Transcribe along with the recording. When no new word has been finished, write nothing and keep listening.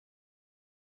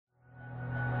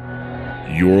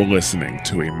You're listening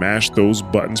to a Mash Those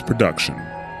Buttons production.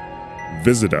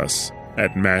 Visit us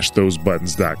at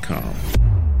mashthosebuttons.com.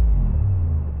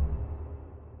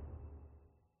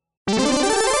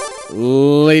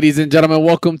 Ladies and gentlemen,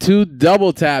 welcome to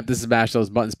Double Tap. This is Mash Those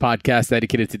Buttons podcast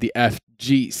dedicated to the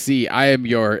FGC. I am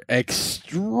your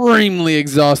extremely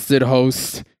exhausted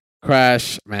host,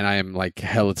 Crash. Man, I am like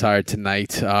hella tired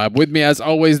tonight. With me, as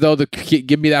always, though, to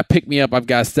give me that pick me up, I've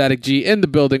got Static G in the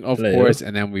building, of course,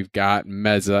 and then we've got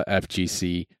Meza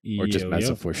FGC, or just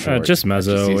Meza for short. Just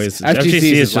Meza always. FGC is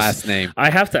his last name. I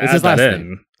have to add that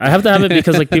in. I have to have it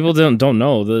because like people don't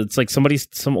know. It's like some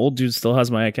old dude still has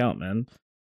my account, man.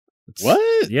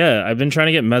 What? Yeah, I've been trying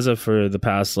to get Meza for the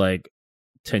past like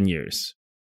 10 years.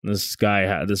 This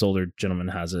older gentleman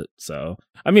has it. So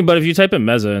I mean, but if you type in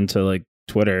Meza into like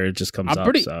Twitter, it just comes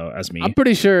up. So as me, I'm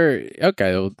pretty sure.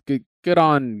 Okay, well, good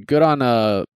on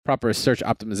proper search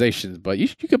optimizations, but you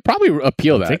could probably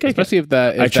appeal that, especially if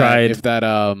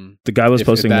the guy was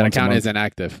posting that account isn't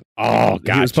active. Oh,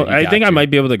 gotcha. I think I might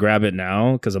be able to grab it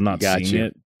now because I'm not seeing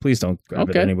it. Please don't grab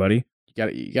it, anybody.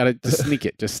 You gotta just sneak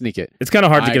it. Just sneak it. It's kind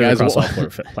of hard to get it across all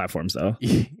platforms, though.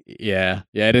 Yeah,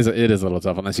 it is a little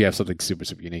tough unless you have something super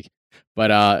unique.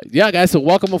 But yeah, guys. So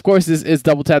welcome. Of course, this is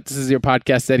Double Tap. This is your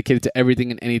podcast dedicated to everything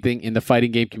and anything in the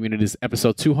fighting game community. This is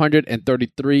episode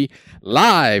 233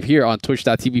 live here on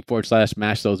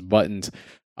Twitch.tv/Mash Those Buttons.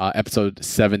 Episode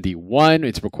 71.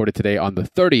 It's recorded today on the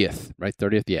 30th, right?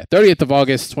 30th, yeah, 30th of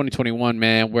August, 2021.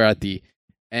 Man, we're at the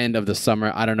end of the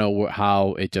summer. I don't know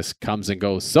how it just comes and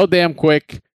goes so damn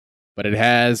quick, but it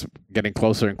has. Getting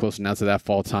closer and closer now to that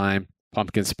fall time.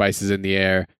 Pumpkin spice is in the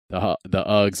air. The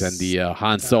Uggs and the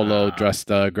Han Solo dressed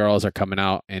girls are coming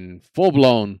out in full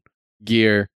blown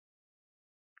gear.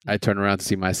 I turn around to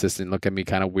see my assistant look at me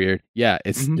kind of weird. Yeah,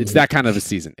 it's that kind of a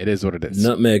season. It is what it is.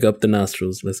 Nutmeg up the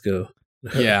nostrils. Let's go.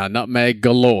 Yeah, nutmeg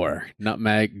galore.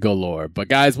 But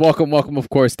guys, welcome, of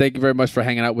course. Thank you very much for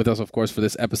hanging out with us, of course, for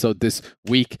this episode this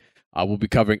week. We'll be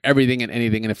covering everything and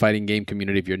anything in the fighting game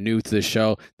community. If you're new to the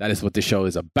show, that is what the show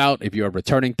is about. If you are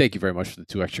returning, thank you very much for the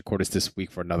 2 extra quarters this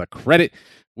week for another credit.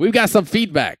 We've got some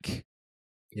feedback.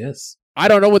 Yes. I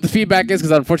don't know what the feedback is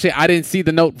because unfortunately I didn't see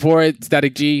the note for it.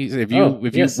 Static G, if you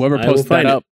whoever posted that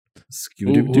up,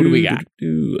 who do we got?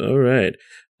 All right.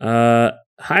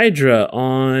 Hydra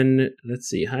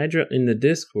Hydra in the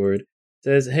Discord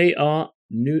says, "Hey all,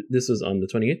 new." This was on the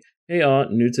 28th. "Hey all,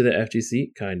 new to the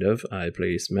FGC, kind of. I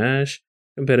play Smash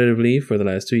competitively for the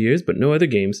last 2 years, but no other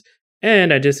games.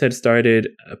 And I just had started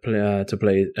to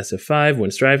play SF5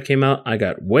 when Strive came out. I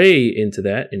got way into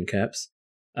that, in caps.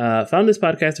 Found this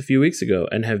podcast a few weeks ago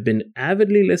and have been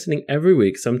avidly listening every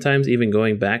week, sometimes even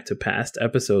going back to past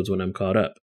episodes when I'm caught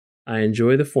up. I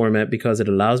enjoy the format because it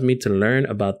allows me to learn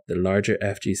about the larger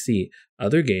FGC,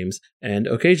 other games, and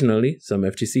occasionally some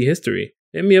FGC history.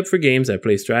 Hit me up for games. I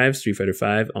play Strive, Street Fighter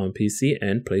V on PC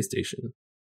and PlayStation."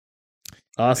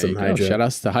 Awesome, Hydra. Shout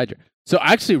outs to Hydra. So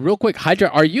actually, real quick, Hydra,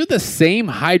 are you the same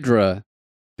Hydra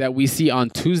that we see on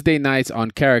Tuesday nights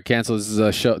on Carrot Cancel? This is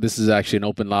a show. This is actually an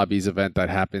open lobbies event that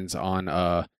happens on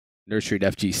Nerd Street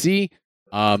FGC.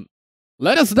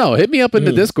 Let us know. Hit me up in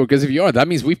the Discord, because if you are, that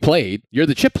means we've played. You're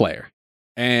the chip player.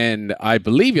 And I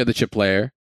believe you're the chip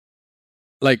player.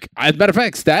 Like, as a matter of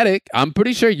fact, Static, I'm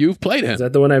pretty sure you've played him. Is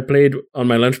that the one I played on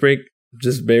my lunch break?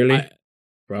 Just barely?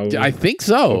 Probably. I think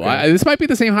so. Okay. This might be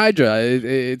the same Hydra.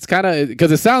 It's kind of,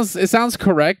 because it sounds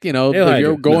correct. You know, if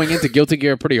you're going into Guilty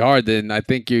Gear pretty hard, then I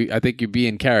think you be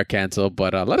in Carrot Cancel.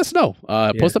 But let us know.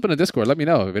 Post up in the Discord. Let me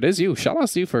know if it is you. Shout out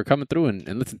to you for coming through and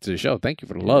listening to the show. Thank you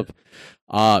for the love.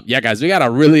 Yeah, guys, we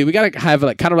gotta have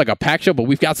like kind of like a pack show, but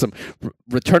we've got some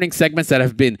returning segments that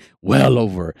have been well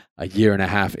over a year and a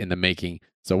half in the making.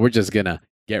 So we're just gonna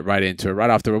get right into it right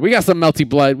off the road. We got some Melty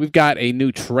Blood. We've got a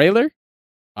new trailer.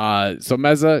 So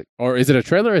Meza, or is it a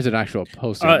trailer or is it an actual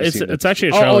poster? It's actually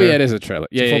a trailer. Oh yeah, it is a trailer.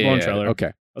 It's a full-blown trailer. Okay.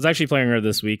 I was actually playing her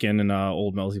this weekend in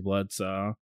old Melty Blood,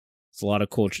 so it's a lot of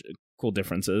cool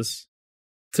differences.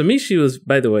 To me, she was,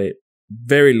 by the way,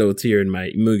 very low tier in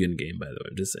my Mugen game, by the way.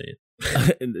 I'm just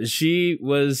saying. She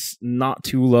was not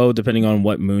too low depending on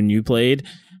what moon you played.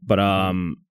 But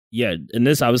yeah, in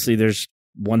this, obviously, there's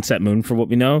one set moon for what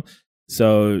we know.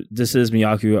 So this is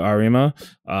Miyako Arima.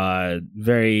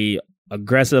 Very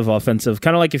aggressive, offensive,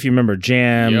 kind of like if you remember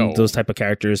Jam, those type of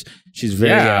characters. She's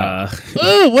very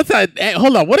oh, what's that?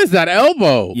 Hold on, what is that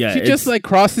elbow? Yeah, she just like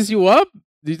crosses you up.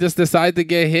 You just decide to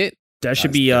get hit. That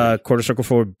should be quarter circle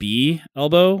forward B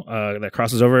elbow that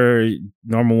crosses over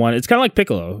normal one. It's kind of like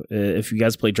Piccolo. If you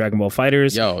guys play Dragon Ball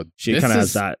Fighters, she kind of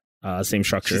has that same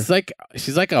structure.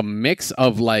 She's like a mix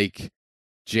of like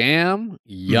Jam,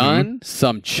 Yun,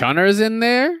 some Chunners in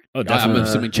there. Oh, I'm definitely.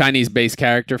 assuming Chinese-based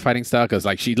character fighting style because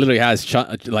like she literally has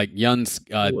like Yun's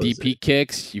DP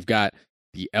kicks. You've got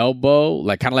the elbow,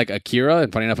 like kind of like Akira.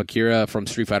 And funny enough, Akira from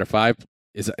Street Fighter V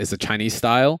is a Chinese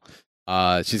style.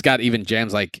 She's got even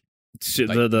Jam's like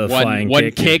the one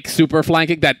flying kick, super flying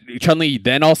kick that Chun-Li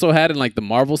then also had in like the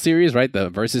Marvel series, right? The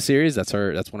Versus series. That's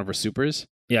one of her supers.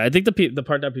 Yeah, I think the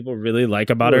part that people really like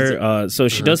about her, so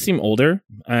she does seem older.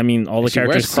 I mean, all the she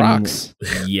characters wears Crocs.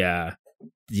 Yeah.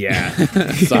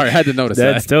 Sorry, I had to notice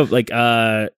That's that. dope. Like,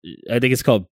 I think it's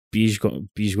called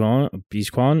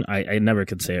Bijuan. I never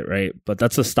could say it right, but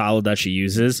that's the style that she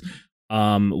uses.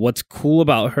 What's cool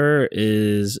about her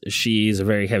is she's a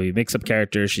very heavy mix-up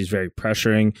character. She's very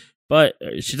pressuring, but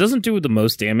she doesn't do the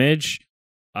most damage.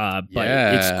 But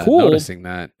it's cool. Noticing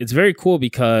that. It's very cool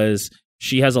because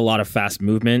she has a lot of fast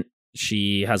movement.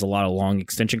 She has a lot of long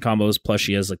extension combos. Plus,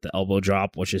 she has like the elbow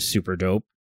drop, which is super dope.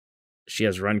 She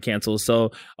has run cancels. So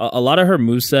a lot of her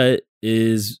moveset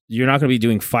is you're not going to be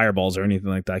doing fireballs or anything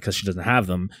like that because she doesn't have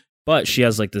them. But she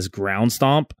has like this ground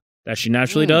stomp that she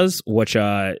naturally does, which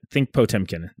think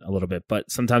Potemkin a little bit.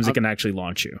 But sometimes it can actually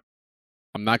launch you.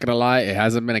 I'm not gonna lie, it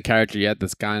hasn't been a character yet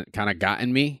that's kind of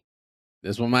gotten me.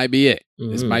 This one might be it.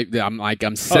 This might.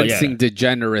 I'm sensing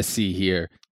degeneracy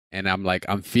here. And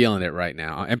I'm feeling it right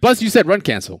now. And plus, you said run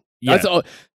cancel. Yeah.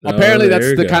 Apparently,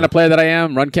 that's the go. kind of player that I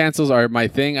am. Run cancels are my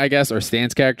thing, I guess, or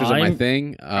stance characters are my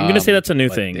thing. I'm going to say that's a new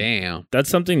thing. Damn. That's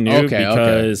something new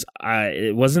because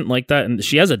it wasn't like that. And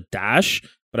she has a dash,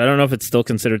 but I don't know if it's still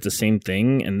considered the same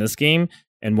thing in this game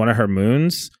and one of her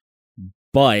moons.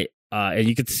 But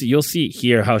and you'll see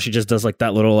here how she just does like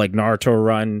that little like Naruto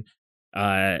run.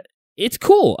 It's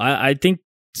cool. I think.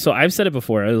 So I've said it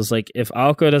before. I was like, if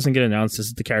Aoko doesn't get announced, this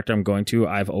is the character I'm going to.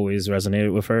 I've always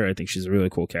resonated with her. I think she's a really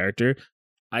cool character.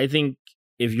 I think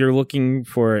if you're looking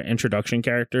for an introduction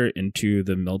character into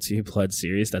the Melty Blood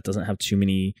series that doesn't have too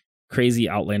many crazy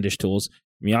outlandish tools,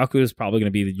 Miyako is probably going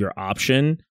to be your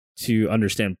option to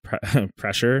understand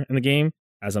pressure in the game.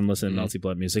 As I'm listening to Melty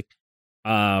Blood music,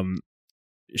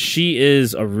 she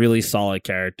is a really solid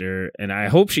character, and I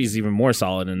hope she's even more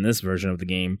solid in this version of the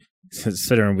game,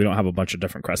 considering we don't have a bunch of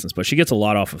different crescents. But she gets a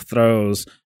lot off of throws,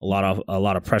 a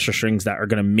lot of pressure strings that are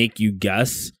going to make you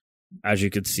guess. As you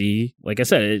could see, like I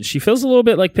said, she feels a little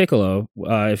bit like Piccolo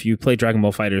if you play Dragon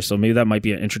Ball FighterZ. So maybe that might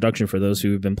be an introduction for those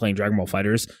who have been playing Dragon Ball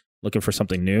FighterZ, looking for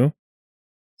something new.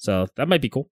 So that might be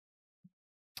cool.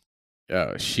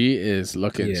 Yo, she is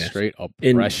looking straight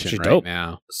oppression right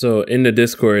now. So in the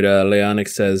Discord, Leonic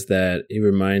says that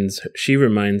she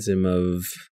reminds him of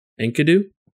Enkidu.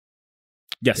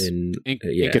 Yes,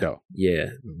 Enkidu.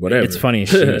 Yeah, whatever. It's funny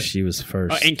she was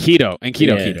first. Enkidu.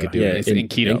 Yeah, It's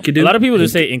Enkidu. A lot of people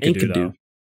just say Enkidu. Though.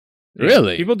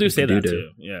 Really? People do say that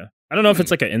too. Yeah, I don't know if it's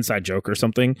like an inside joke or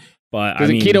something, but because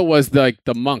Enkidu was like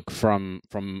the monk from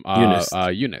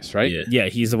Eunice, right? Yeah,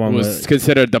 he's the one who was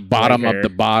considered the bottom of the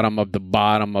bottom of the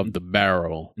bottom of the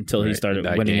barrel until he started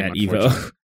winning game, at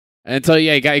Evo. And so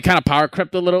he kind of power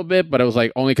crept a little bit, but it was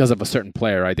like only because of a certain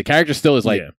player, right? The character still is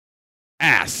like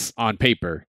ass on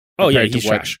paper. Oh yeah, he's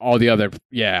trash. All the other,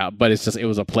 but it's just it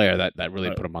was a player that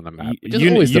really put him on the map. Which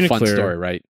is always the fun story,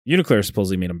 right? Uniclear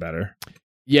supposedly made him better.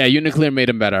 Yeah, Uniclear made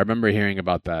him better. I remember hearing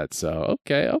about that. So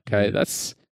okay,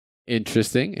 that's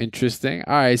interesting.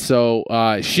 All right, so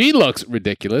she looks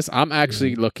ridiculous. I'm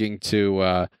actually looking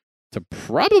to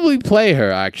probably play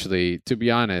her. Actually, to be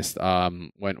honest,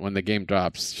 when the game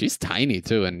drops, she's tiny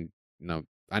too, and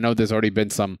I know there's already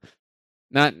been some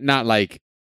not like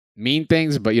mean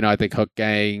things, but I think Hook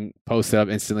Gang posted up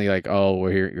instantly like, oh,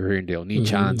 we're here in Dale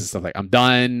Nichans and stuff like I'm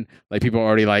done. Like people are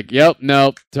already like, yep,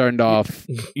 nope, turned off.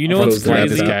 What's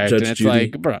crazy? And it's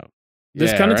like, bro,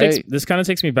 this kind of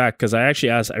takes me back because I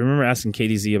remember asking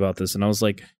KDZ about this, and I was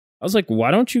like,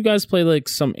 why don't you guys play like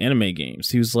some anime games?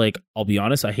 He was like, I'll be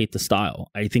honest, I hate the style.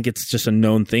 I think it's just a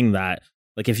known thing that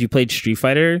like if you played Street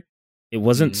Fighter, it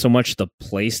wasn't so much the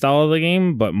play style of the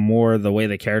game, but more the way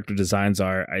the character designs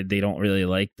are. They don't really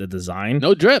like the design.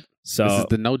 No drip. So this is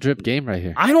the no drip game right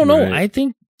here. I don't know. Right. I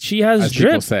think she has As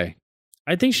drip. People say.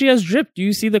 I think she has drip. Do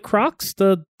you see the Crocs?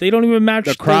 They don't even match.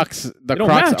 The Crocs. The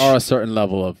Crocs are a certain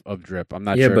level of drip. I'm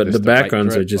not sure. Yeah, but the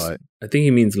backgrounds are just. But I think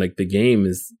he means like the game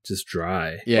is just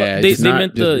dry. Yeah, well, they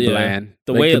meant the bland.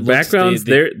 The like way the backgrounds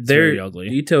they're ugly.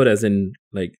 detailed as in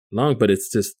like long, but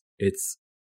it's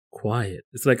quiet.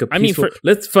 It's like a peaceful.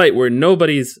 Let's fight where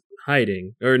nobody's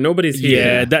hiding or nobody's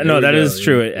here. Yeah, that is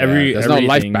true. There's no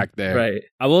life back there. Right.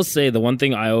 I will say the one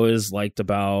thing I always liked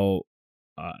about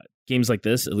games like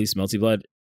this, at least Melty Blood,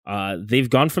 they've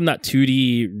gone from that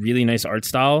 2D really nice art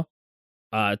style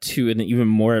to an even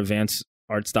more advanced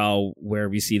art style where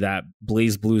we see that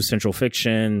Blaze Blue Central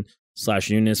Fiction /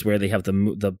 Eunice, where they have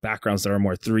the backgrounds that are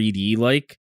more 3D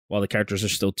like, while the characters are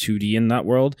still 2D in that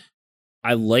world.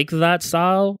 I like that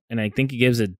style, and I think it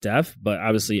gives it depth, but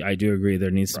obviously I do agree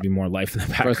there needs to be more life in the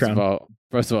background.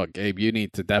 First of all, Gabe, you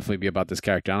need to definitely be about this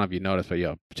character. I don't know if you noticed, but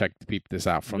peep this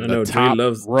out from the top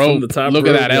rope. From the top Look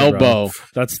rope, at that elbow. Bro.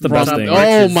 That's the best thing.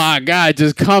 Oh my God,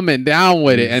 just coming down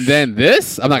with it, and then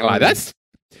this. I'm not gonna lie,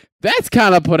 that's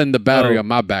kind of putting the battery on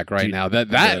my back right now.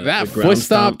 That foot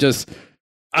stomp just.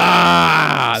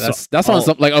 That's on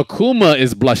something like Akuma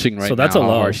is blushing right now. So that's a low.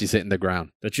 How hard she's hitting the ground.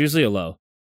 That's usually a low.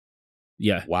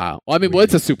 Yeah. Wow. Well, I mean,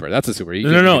 it's a super. That's a super.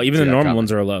 No. Even the normal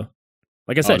ones are a low.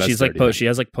 Like I said, she's 30, like she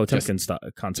has like Potemkin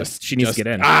concept. She needs to get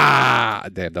in.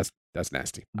 Damn, that's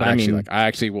nasty. But I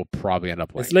actually will probably end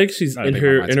up. It's like she's in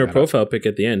her profile pic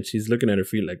at the end. She's looking at her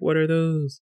feet like, what are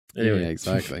those? Anyway, yeah,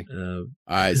 exactly. All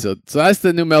right, so that's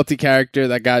the new Melty character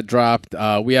that got dropped.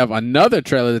 We have another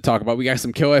trailer to talk about. We got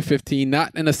some KOF 15,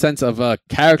 not in a sense of a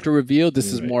character reveal.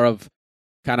 This is more of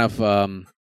kind of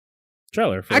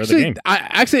trailer for actually, the game.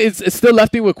 It's still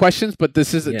left me with questions, but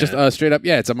this is just straight up.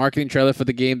 Yeah, it's a marketing trailer for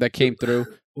the game that came through.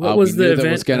 What was the event?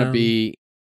 It was going to be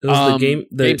it was the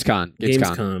Gamescom.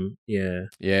 Gamescom.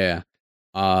 Yeah.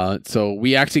 So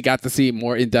we actually got to see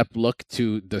more in-depth look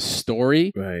to the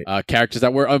story, right? Characters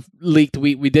that were leaked.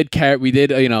 We did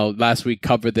last week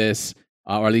cover this,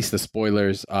 or at least the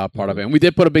spoilers part of it, and we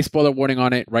did put a big spoiler warning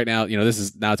on it. Right now,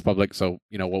 it's public, so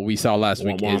what we saw last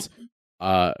week is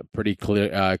pretty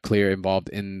clear involved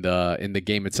in the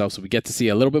game itself. So we get to see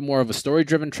a little bit more of a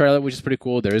story-driven trailer, which is pretty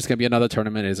cool. There is going to be another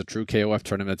tournament. It is a true KOF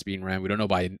tournament that's being ran. We don't know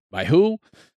by who.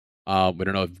 We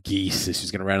don't know if Geese is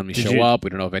just going to randomly show up. We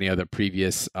don't know if any other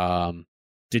previous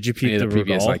did you peep the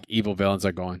previous like evil villains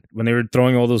are going when they were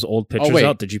throwing all those old pictures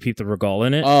out? Did you peep the Regal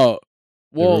in it? Oh,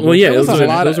 well, yeah. There was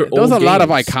a lot of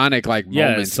iconic like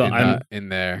moments in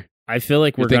there. I feel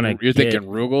like you're thinking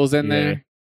Rugal's in there.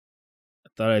 I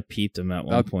thought I peeped him at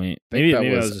one point. Maybe that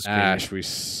was just Ash we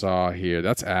saw here.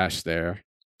 That's Ash there. I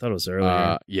thought it was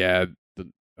earlier. Yeah.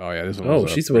 This one. Oh,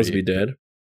 she's supposed to be dead.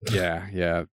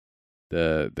 Yeah.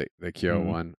 The Kyo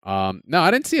one. No, I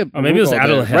didn't see a. Oh, maybe it was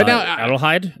Adelheid. Right now,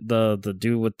 Adelheid, the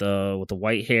dude with the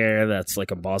white hair. That's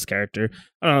like a boss character.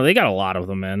 I don't know. They got a lot of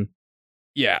them, man.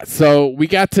 Yeah. So we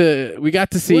got to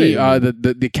see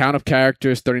the count of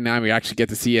characters 39. We actually get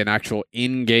to see an actual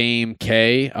in-game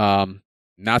K.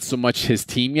 Not so much his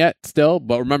team yet, still.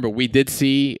 But remember, we did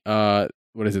see what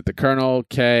is it? The Colonel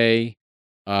K,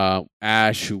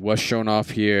 Ash, who was shown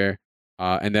off here,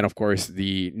 and then of course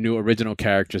the new original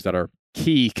characters that are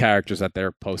key characters that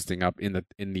they're posting up in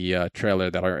the trailer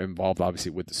that are involved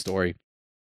obviously with the story.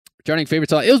 Returning favorite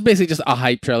trailer. It was basically just a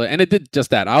hype trailer, and it did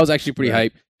just that. I was actually pretty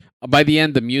hyped. By the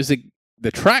end, the music,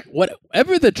 the track,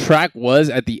 whatever the track was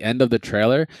at the end of the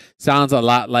trailer, sounds a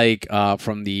lot like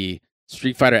from the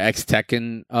Street Fighter X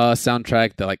Tekken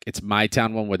soundtrack. The like It's My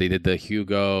Town one where they did the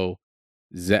Hugo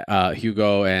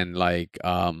and like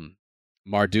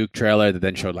Marduk trailer that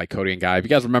then showed like Cody and Guy. If you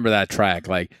guys remember that track,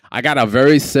 like I got a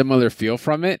very similar feel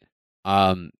from it.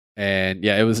 And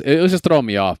yeah, it was just throwing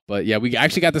me off. But yeah, we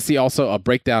actually got to see also a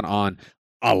breakdown on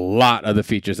a lot of the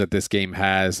features that this game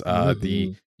has.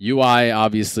 The UI,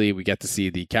 obviously, we get to see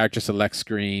the character select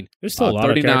screen. There's still a lot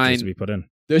of characters to be put in.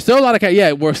 There's still a lot of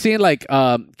yeah. We're seeing like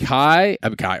Kai.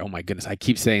 Oh my goodness, I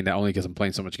keep saying that only because I'm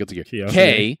playing so much Guilty Gear.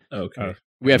 K. Okay.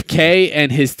 We have K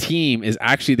and his team is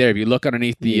actually there. If you look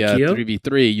underneath the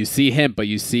 3v3, you see him, but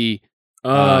you see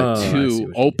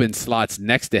two open slots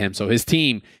next to him. So his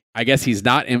team, I guess he's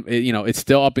not. It's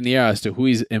still up in the air as to who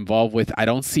he's involved with. I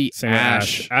don't see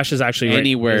Ash. Ash is actually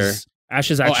anywhere.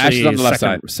 Ash is actually on the left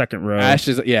side. Second row. Ash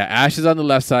is on the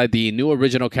left side. The new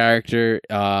original character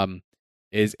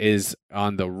is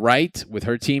on the right with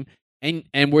her team.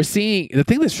 And we're seeing the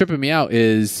thing that's tripping me out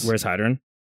is where's Hydran?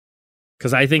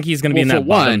 Because I think he's going to be in that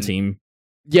bottom team.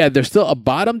 Yeah, there's still a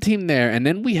bottom team there, and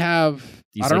then we have.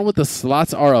 I don't know what the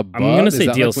slots are above. I'm going to say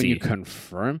DLC. Like when you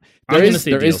confirm, there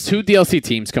is two DLC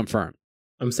teams confirmed.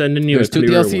 I'm sending you. There's two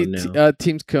DLC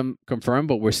teams confirmed,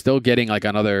 but we're still getting like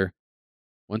another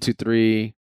 1, 2,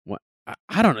 3.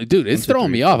 I don't know, dude. It's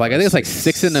throwing me off. Like I think it's like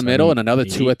 6 in the middle and another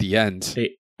 2 at the end.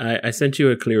 Hey, I sent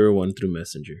you a clearer one through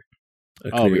Messenger.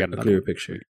 We got a clearer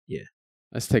picture. Yeah.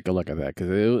 Let's take a look at that because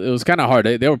it was kind of hard.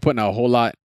 They were putting a whole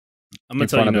lot. I'm gonna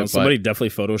tell you, somebody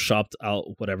definitely photoshopped out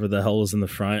whatever the hell was in the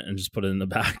front and just put it in the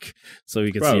back so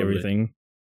we could see everything.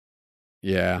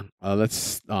 Yeah,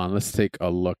 let's take a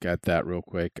look at that real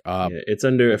quick. It's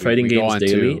under Fighting Games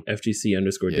Daily, FGC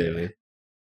 _daily.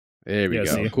 There we go.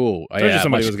 See? Cool. Yeah,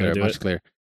 much clearer.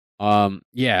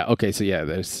 Yeah. Okay. So yeah,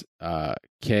 there's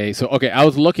K. So okay, I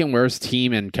was looking where's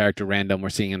team and character random. We're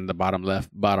seeing in the bottom left,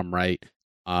 bottom right.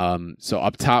 So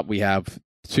up top we have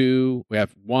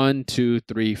one, two,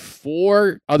 three,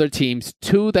 four other teams.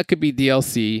 Two that could be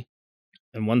DLC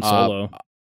And one solo.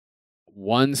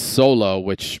 One solo,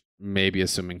 which may be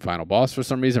assuming final boss for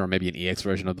some reason, or maybe an EX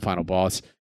version of the final boss.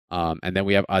 And then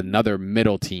we have another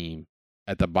middle team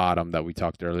at the bottom that we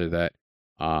talked earlier that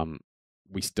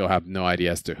we still have no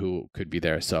idea as to who could be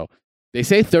there. So they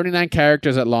say 39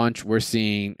 characters at launch. We're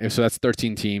seeing, so that's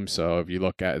 13 teams. So if you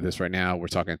look at this right now, we're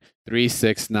talking 3,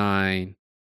 6, 9,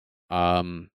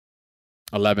 11,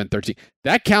 13.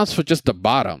 That counts for just the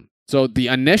bottom. So the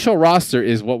initial roster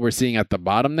is what we're seeing at the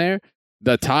bottom there.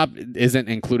 The top isn't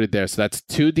included there. So that's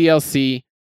 2 DLC,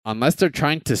 unless they're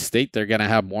trying to state they're going to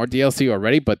have more DLC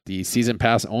already, but the season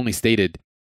pass only stated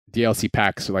DLC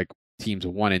packs like teams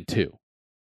 1 and 2.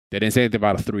 They didn't say anything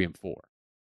about a 3 and 4.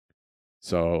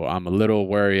 So I'm a little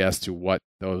wary as to what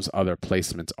those other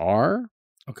placements are.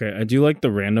 Okay, I do like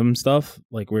the random stuff,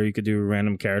 like where you could do a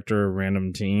random character or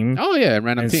random team. Oh yeah,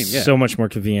 random team. It's Yeah, so much more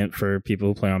convenient for people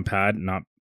who play on pad, not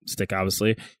stick,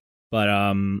 obviously. But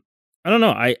I don't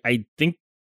know. I think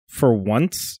for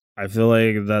once, I feel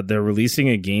like that they're releasing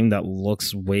a game that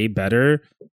looks way better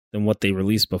than what they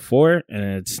released before, and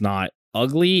it's not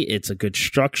ugly. It's a good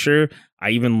structure. I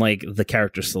even like the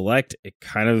character select. It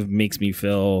kind of makes me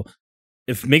feel.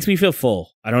 It makes me feel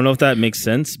full. I don't know if that makes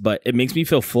sense, but it makes me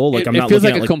feel full. Like I'm not. It feels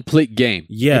looking like at a complete game.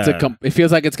 Yeah, it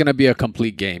feels like it's going to be a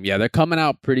complete game. Yeah, they're coming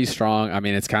out pretty strong. I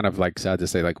mean, it's kind of like sad to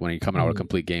say, like when you're coming out with a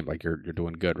complete game, like you're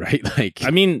doing good, right? Like,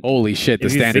 I mean, holy shit, the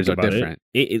standards are different.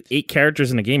 Eight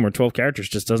characters in a game or 12 characters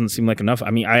just doesn't seem like enough. I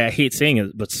mean, I hate saying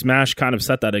it, but Smash kind of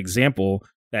set that example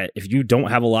that if you don't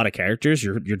have a lot of characters,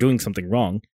 you're doing something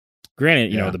wrong.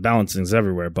 Granted, you know, the balancing is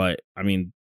everywhere, but I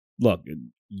mean, look,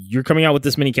 you're coming out with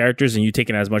this many characters and you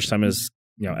taking as much time as,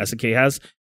 you know, SNK has.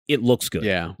 It looks good.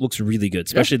 Yeah, looks really good,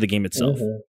 especially the game itself.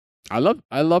 I love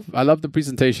the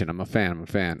presentation. I'm a fan.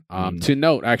 To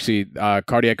note, actually,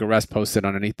 Cardiac Arrest posted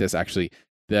underneath this actually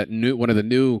that one of the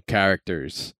new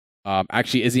characters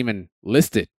actually isn't even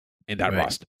listed in that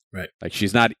roster. Right, like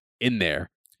she's not in there.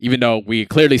 Even though we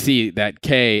clearly see that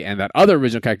Kay and that other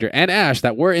original character and Ash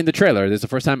that were in the trailer, this is the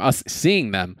first time us seeing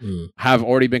them have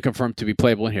already been confirmed to be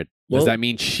playable in here. Does that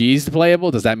mean she's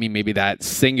playable? Does that mean maybe that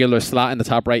singular slot in the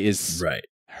top right is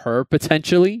her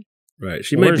potentially? Right.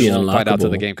 She might be unlockable. Find out till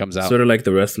the game comes out. Sort of like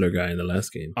the wrestler guy in the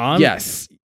last game. Yes.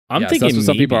 I'm thinking that's what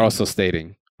some people are also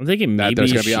stating. I'm thinking maybe that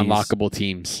there's going to be unlockable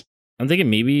teams. I'm thinking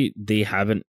maybe they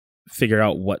haven't figure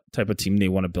out what type of team they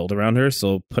want to build around her,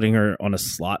 so putting her on a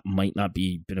slot might not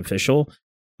be beneficial.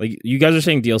 Like, you guys are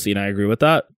saying DLC, and I agree with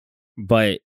that,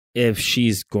 but if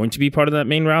she's going to be part of that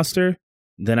main roster,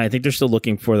 then I think they're still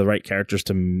looking for the right characters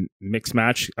to mix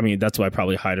match. I mean, that's why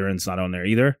probably Hyderen's not on there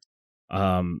either.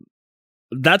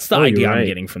 That's the idea I'm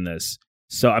getting from this.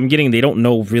 So I'm getting they don't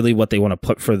know really what they want to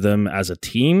put for them as a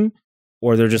team,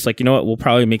 or they're just like, you know what, we'll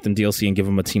probably make them DLC and give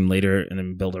them a team later and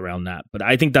then build around that. But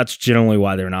I think that's generally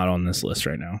why they're not on this list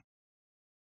right now.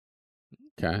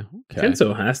 Okay.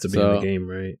 Kenzo has to be in the game,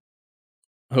 right?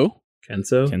 Who?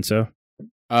 Kenzo.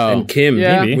 Oh, and Kim.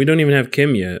 Yeah. Maybe. We don't even have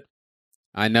Kim yet.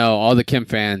 I know all the Kim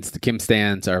fans, the Kim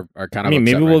stans are kind of. I mean,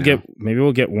 maybe we'll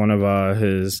get one of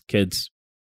his kids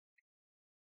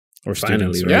or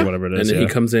students or whatever it is. And then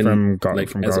he comes in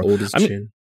from as old as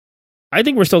Chin. I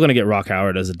think we're still going to get Rock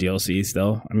Howard as a DLC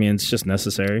still. I mean, it's just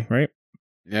necessary, right?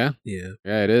 Yeah,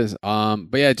 it is. But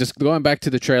yeah, just going back to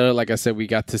the trailer, like I said, we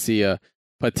got to see a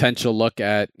potential look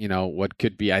at, you know, what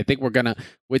could be. I think we're gonna,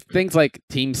 with things like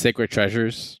Team Sacred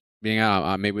Treasures being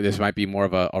out, maybe this might be more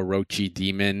of a Orochi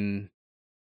demon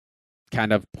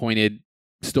kind of pointed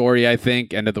story. I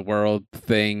think end of the world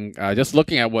thing. Just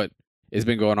looking at what has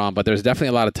been going on, but there's definitely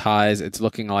a lot of ties. It's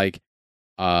looking like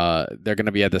they're going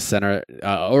to be at the center,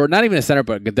 or not even a center,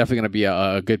 but definitely going to be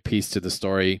a good piece to the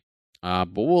story. But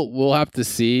we'll have to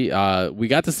see. We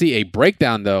got to see a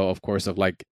breakdown, though, of course, of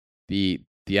like the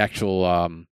actual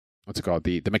what's it called,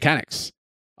 the mechanics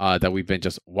that we've been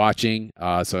just watching.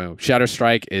 So Shatter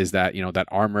Strike is that, you know, that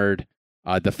armored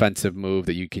defensive move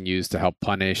that you can use to help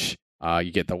punish.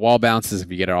 You get the wall bounces if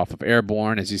you get it off of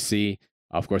airborne, as you see.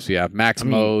 Of course, we have Max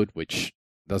Mode, which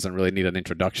doesn't really need an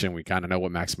introduction. We kind of know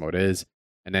what Max Mode is.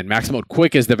 And then Max Mode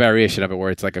Quick is the variation of it,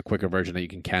 where it's like a quicker version that you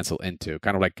can cancel into.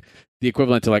 Kind of like the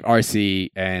equivalent to like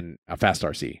RC and a Fast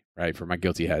RC, right, for my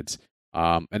guilty heads.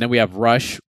 And then we have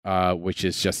Rush, which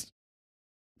is just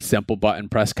simple button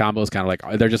press combos, kind of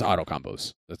like, they're just auto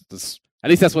combos. At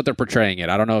least that's what they're portraying it.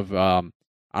 I don't know if, I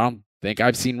don't think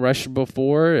I've seen Rush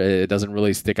before. It doesn't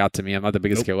really stick out to me. I'm not the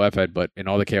biggest KOF head, but in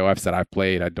all the KOFs that I've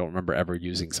played, I don't remember ever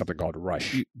using something called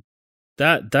Rush.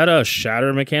 That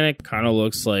shatter mechanic kind of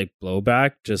looks like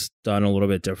blowback, just done a little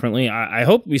bit differently. I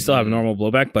hope we still have normal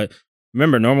blowback, but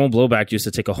remember, normal blowback used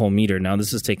to take a whole meter. Now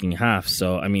this is taking half.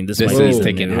 So I mean, this is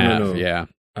taking half. No. Yeah.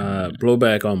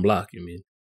 Blowback on block, you mean?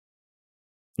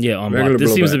 Yeah, on block.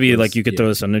 This seems to be like you could throw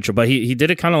this on neutral, but he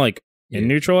did it kind of like in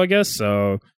neutral, I guess.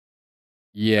 So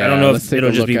yeah, I don't know if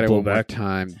it'll just be blowback.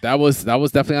 Time. That was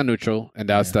definitely on neutral, and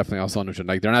that's definitely also on neutral.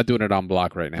 Like they're not doing it on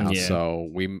block right now, so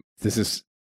this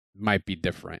might be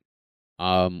different.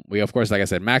 We of course, like I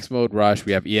said, max mode, rush.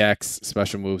 We have EX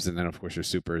special moves, and then of course your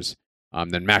supers.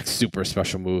 Then max super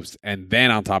special moves, and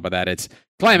then on top of that, it's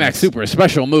climax super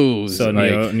special moves. So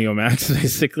like, Neo Max,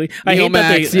 basically. Neo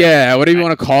Max, whatever you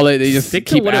want to call it. They just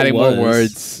keep adding more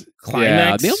words.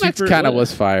 Climax, Neo Max kind of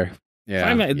was fire.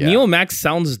 Yeah, Neo Max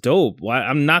sounds dope.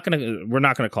 We're not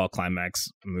gonna call climax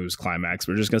moves climax.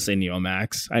 We're just gonna say Neo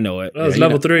Max. I know it. Oh, it's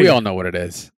level 3. We all know what it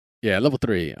is. Yeah, level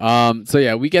 3. So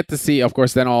yeah, we get to see, of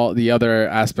course, then all the other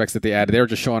aspects that they added. They were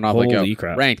just showing off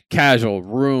ranked, casual,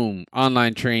 room,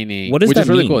 online training. What does which that is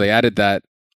really mean? cool. They added that.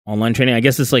 Online training. I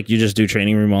guess it's like you just do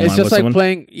training room online. It's just with like someone.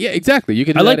 playing. Yeah, exactly. You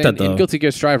can do that in Guilty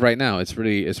Gear Strive right now. It's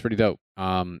pretty dope.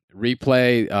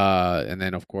 Replay, and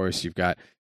then of course you've got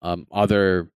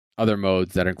other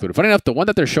modes that are included. Funny enough, the one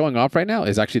that they're showing off right now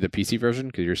is actually the PC version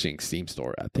because you're seeing Steam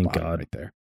Store at the bottom right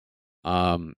there.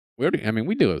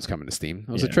 We knew it was coming to Steam.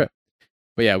 It was a trip.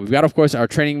 But yeah, we've got, of course, our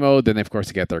training mode. Then, of course,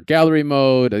 to get their gallery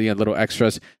mode, little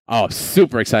extras. Oh,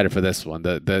 super excited for this one.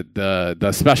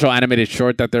 The special animated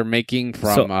short that they're making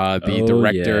from the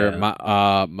director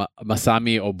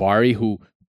Masami Obari, who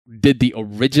did the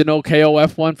original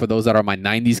KOF one. For those that are my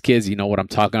 90s kids, you know what I'm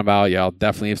talking about. Y'all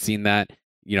definitely have seen that.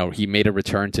 He made a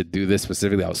return to do this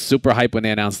specifically. I was super hyped when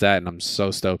they announced that, and I'm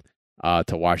so stoked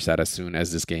to watch that as soon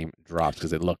as this game drops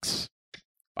because it looks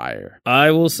fire.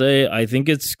 I will say, I think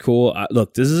it's cool.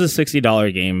 Look, this is a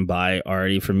 $60 game buy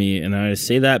already for me, and I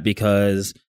say that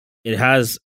because it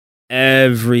has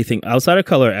everything outside of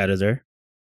color editor.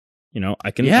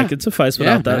 I can suffice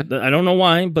without that. Man. I don't know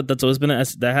why, but that's always been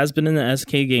that has been in the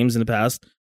SK games in the past.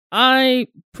 I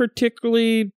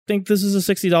particularly think this is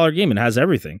a $60 game. It has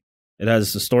everything. It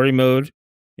has the story mode.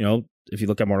 If you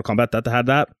look at Mortal Kombat, that had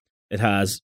that. It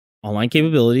has online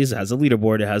capabilities. It has a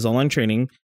leaderboard. It has online training.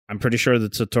 I'm pretty sure the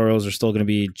tutorials are still going to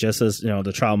be just as,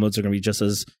 the trial modes are going to be just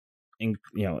as,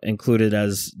 included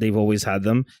as they've always had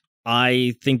them.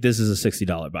 I think this is a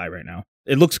 $60 buy right now.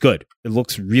 It looks good. It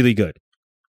looks really good.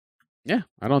 Yeah,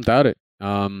 I don't doubt it.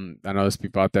 I know there's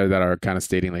people out there that are kind of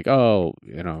stating like, oh,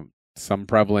 some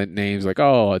prevalent names like,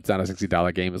 oh, it's not a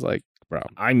 $60 game. It's like, bro.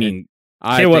 I mean,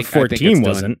 KOF 14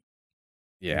 wasn't.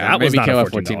 Yeah, that maybe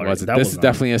KOF 14 wasn't. This is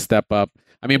definitely a step up.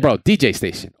 I mean, bro, DJ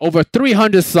Station. Over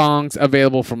 300 songs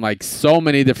available from like so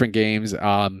many different games.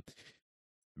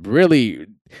 Really,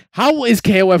 how is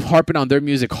KOF harping on their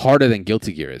music harder than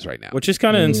Guilty Gear is right now? Which is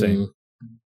kind of insane.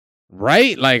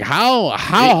 Right? Like, how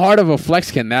hard of a flex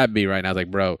can that be right now? It's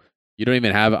like, bro, you don't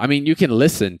even have... I mean, you can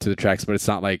listen to the tracks, but it's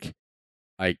not like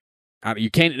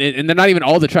you can't... And they're not even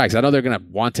all the tracks. I know they're going to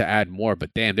want to add more,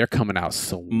 but damn, they're coming out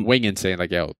swinging, saying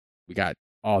like, yo, we got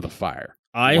all the fire.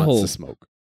 I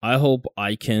hope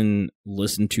I can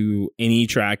listen to any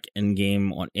track in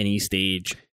game on any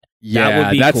stage. Yeah, that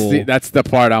would be cool. That's the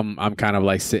part I'm kind of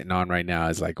like sitting on right now.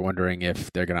 Is like wondering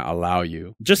if they're gonna allow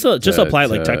you just apply it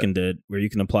like Tekken did, where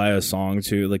you can apply a song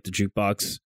to like the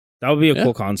jukebox. That would be a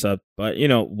cool concept, but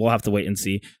we'll have to wait and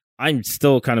see. I'm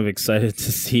still kind of excited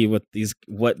to see what this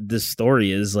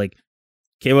story is like.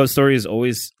 KOF's story is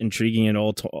always intriguing and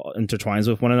all intertwines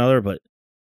with one another, but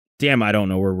damn, I don't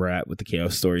know where we're at with the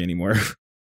KOF story anymore.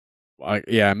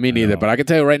 Yeah, me neither. But I can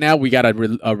tell you right now, we got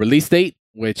a release date,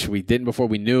 which we didn't before.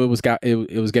 We knew it was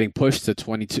getting pushed to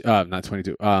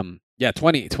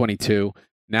 2022.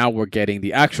 Now we're getting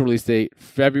the actual release date,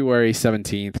 February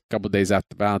 17th, a couple of days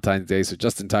after Valentine's Day. So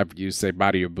just in time for you to say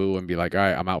bye to your boo and be like, all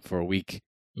right, I'm out for a week.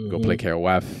 Go play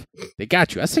KOF. They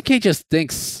got you. SNK just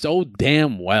thinks so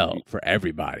damn well for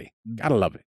everybody. Gotta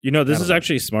love it. This is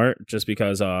actually smart just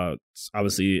because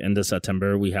obviously end of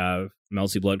September we have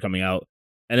Melty Blood coming out.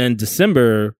 And in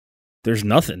December, there's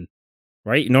nothing,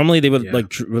 right? Normally they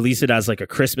would release it as like a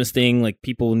Christmas thing. Like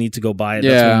people need to go buy it.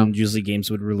 That's when usually games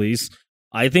would release.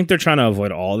 I think they're trying to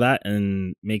avoid all that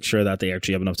and make sure that they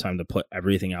actually have enough time to put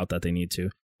everything out that they need to,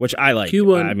 which I like.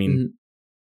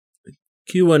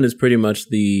 Q1 is pretty much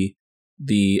the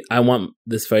I want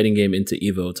this fighting game into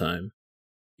Evo time.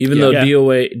 Even though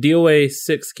DOA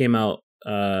 6 came out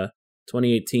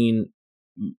 2018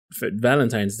 for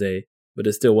Valentine's Day, but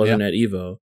it still wasn't at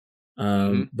Evo.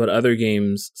 But other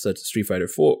games such as Street Fighter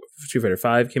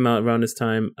 5 came out around this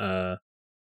time. I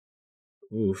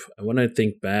want to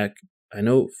think back. I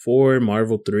know 4,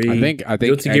 Marvel 3. I think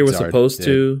Guilty Gear was supposed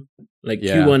to.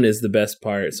 Yeah. Q1 is the best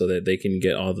part so that they can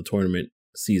get all the tournament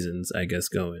seasons, I guess,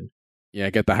 going. Yeah,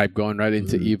 get the hype going right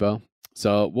into Evo.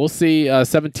 So we'll see.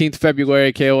 17th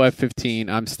February, KOF 15.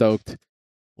 I'm stoked.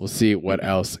 We'll see what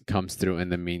else comes through in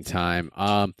the meantime.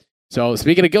 So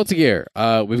speaking of Guilty Gear,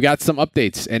 we've got some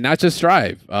updates, and not just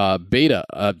Strive,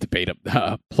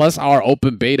 plus our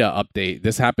open beta update.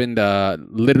 This happened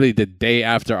literally the day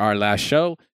after our last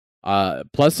show.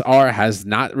 Plus R has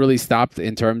not really stopped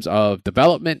in terms of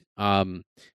development.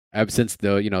 Ever since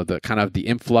the kind of the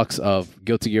influx of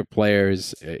Guilty Gear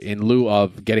players in lieu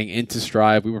of getting into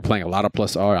Strive, we were playing a lot of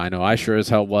Plus R. I know I sure as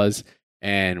hell was.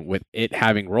 And with it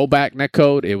having rollback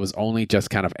netcode, it was only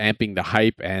just kind of amping the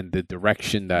hype and the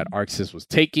direction that ArcSys was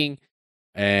taking.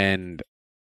 And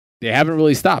they haven't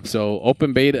really stopped. So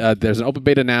open beta, there's an open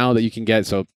beta now that you can get.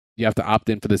 So you have to opt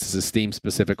in for this. This is Steam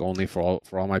specific only for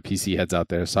all my PC heads out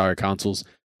there. Sorry, consoles.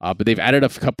 But they've added a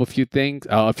few things.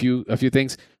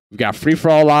 We've got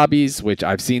free-for-all lobbies, which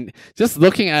I've seen. Just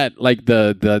looking at like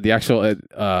the actual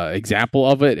example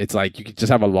of it, it's like you could just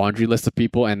have a laundry list of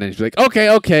people, and then you're like,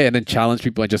 okay, and then challenge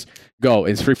people and just go.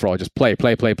 It's free-for-all. Just play.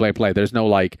 There's no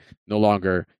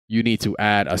longer you need to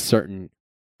add a certain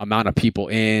amount of people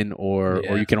in, or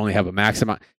you can only have a max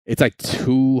amount. It's like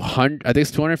 200. I think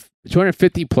it's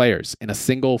 250 players in a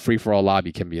single free-for-all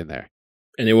lobby can be in there,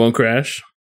 and it won't crash.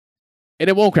 And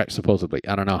it won't crash, supposedly.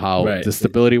 I don't know how the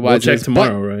stability-wise we'll check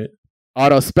tomorrow, right?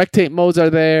 Auto spectate modes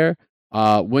are there.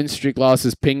 Win streak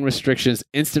losses, ping restrictions,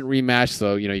 instant rematch.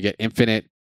 So, you get infinite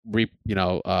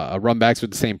runbacks with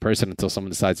the same person until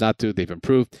someone decides not to. They've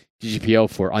improved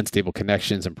GGPO for unstable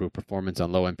connections, improved performance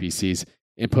on low NPCs.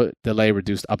 Input delay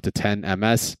reduced up to 10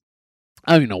 ms.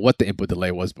 I don't even know what the input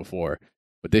delay was before,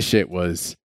 but this shit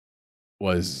was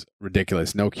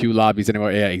ridiculous. No queue lobbies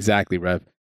anymore. Yeah, exactly, Rev.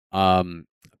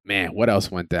 Man, what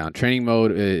else went down? Training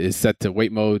mode is set to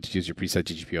wait mode to use your preset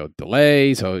GGPO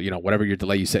delay. So, whatever your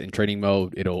delay you set in training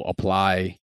mode, it'll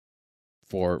apply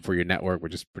for your network,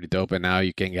 which is pretty dope. And now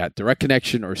you can get direct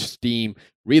connection or Steam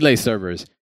relay servers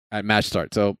at match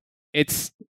start. So it's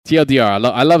TLDR.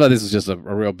 I love how this is just a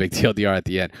real big TLDR at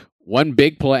the end. One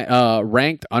big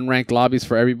ranked, unranked lobbies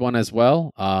for everyone as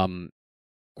well.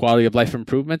 Quality of life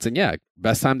improvements, and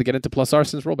best time to get into Plus R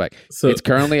since rollback. So it's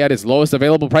currently at its lowest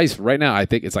available price right now. I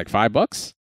think it's like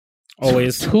 $5.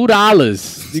 Always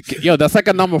 $2. Yo, that's like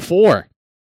a number 4,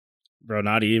 bro.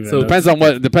 Not even. So depends on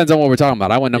what we're talking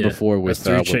about. I went number 4 with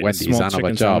Wendy's. I don't know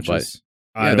about y'all, but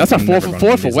that's a 4 for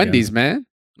 4 for Wendy's, man.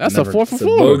 That's a 4 for 4.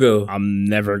 BOGO. I'm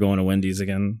never going to Wendy's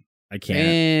again. I can't.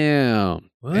 Damn.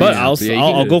 But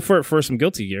I'll go for it for some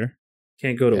Guilty Gear.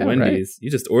 Can't go to Wendy's. Right. You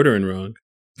just ordering wrong.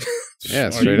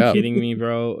 Yeah, straight up. Are you kidding me,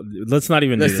 bro? Let's not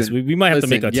even do this. We might have to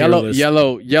make a tier list.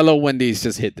 Yellow Wendy's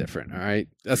just hit different, all right?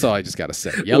 That's all I just got to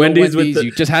say. Yellow Wendy's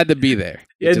you just had to be there.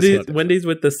 Yeah, Wendy's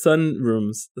with the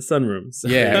sunrooms.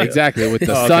 Yeah, exactly. With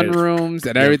the sunrooms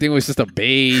and everything was just a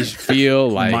beige feel.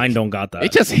 Like mine don't got that.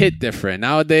 It just hit different.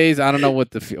 Nowadays, I don't know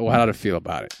how to feel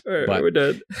about it. All right, but we're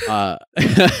done.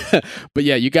 But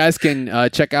yeah, you guys can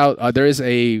check out. There is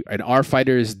an R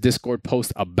Fighters Discord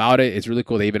post about it. It's really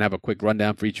cool. They even have a quick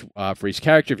rundown for each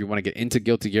character if you want to get into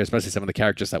Guilty Gear, especially some of the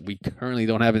characters that we currently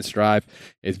don't have in Strive.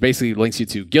 It basically links you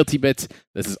to Guilty Bits.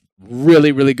 This is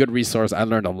really, really good resource. I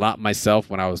learned a lot myself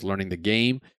when I was learning the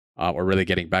game or really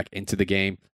getting back into the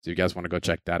game. So if you guys want to go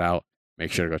check that out,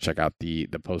 make sure to go check out the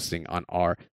posting on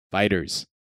R Fighters.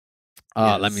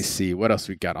 Let me see what else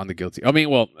we got on the Guilty. There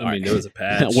was a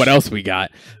patch. What else we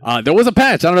got? There was a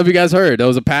patch. I don't know if you guys heard. There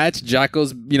was a patch.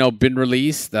 Jacko's been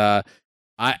released. I'm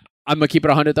gonna keep it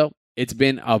 100 though. It's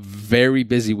been a very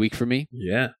busy week for me.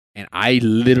 Yeah, and I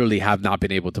literally have not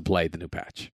been able to play the new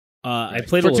patch. I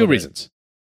played for 2 reasons.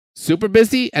 Super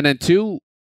busy, and then 2,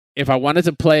 if I wanted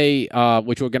to play,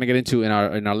 which we're gonna get into in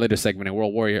our later segment in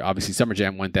World Warrior, obviously Summer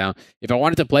Jam went down. If I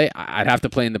wanted to play, I'd have to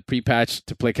play in the pre-patch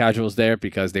to play casuals there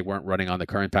because they weren't running on the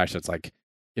current patch. So it's like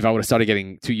if I would have started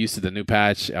getting too used to the new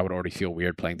patch, I would already feel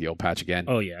weird playing the old patch again.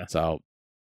 Oh yeah. So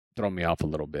throw me off a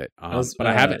little bit. But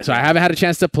I haven't. So I haven't had a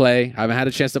chance to play.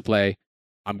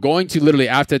 I'm going to literally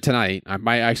after tonight. I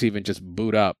might actually even just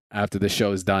boot up after the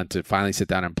show is done to finally sit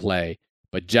down and play.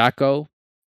 But Jacko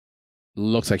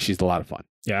looks like she's a lot of fun.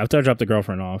 Yeah, after I drop the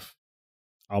girlfriend off,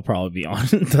 I'll probably be on.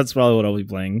 That's probably what I'll be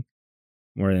playing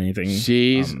more than anything.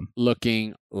 She's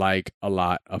looking like a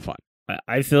lot of fun.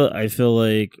 I feel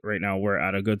like right now we're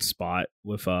at a good spot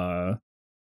with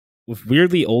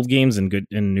weirdly old games and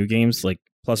new games, like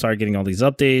Plus R getting all these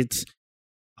updates.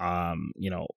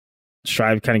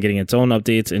 Strive kind of getting its own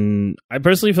updates, and I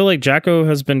personally feel like Jacko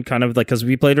has been kind of like, because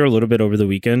we played her a little bit over the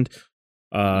weekend.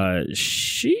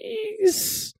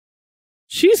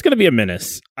 She's going to be a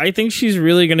menace. I think she's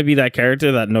really going to be that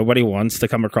character that nobody wants to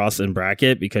come across in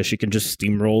bracket because she can just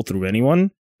steamroll through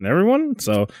anyone and everyone.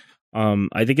 So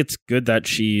I think it's good that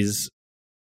she's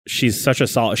such a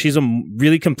solid, she's a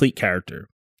really complete character.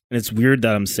 And it's weird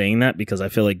that I'm saying that because I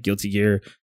feel like Guilty Gear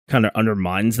kind of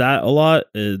undermines that a lot.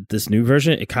 This new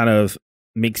version, it kind of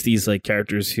makes these like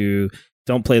characters who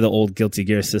don't play the old Guilty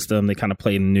Gear system, they kind of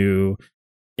play new.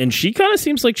 And she kind of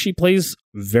seems like she plays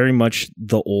very much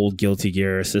the old Guilty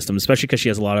Gear system, especially because she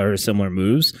has a lot of her similar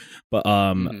moves. But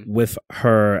with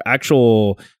her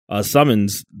actual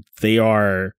summons, they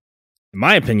are, in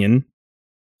my opinion,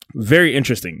 very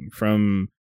interesting. From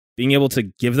being able to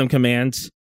give them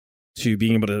commands to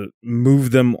being able to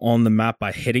move them on the map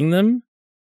by hitting them.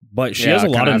 But she has a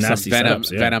lot of nasty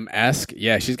setups. Venom-esque.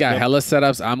 Yeah, she's got hella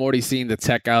setups. I'm already seeing the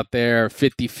tech out there,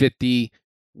 50-50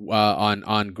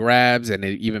 on grabs, and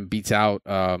it even beats out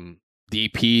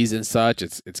DPs and such.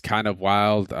 It's kind of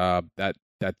wild. That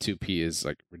 2P is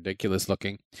like ridiculous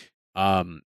looking.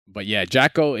 But yeah,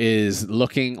 Jacko is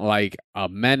looking like a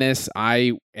menace.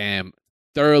 I am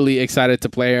thoroughly excited to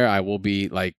play her. I will be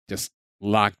like just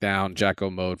locked down Jacko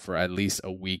mode for at least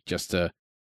a week just to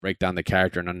break down the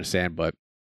character and understand. But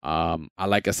I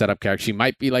like a setup character. She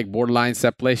might be like borderline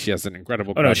set play. She has an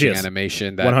incredible crushing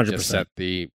animation that 100%. Just set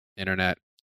the internet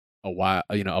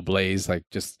ablaze. Like,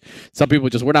 just some people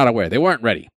just were not aware. They weren't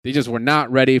ready. They just were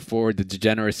not ready for the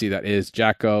degeneracy that is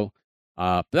Jacko.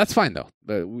 But that's fine though.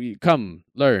 But we come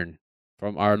learn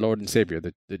from our Lord and Savior,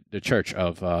 the Church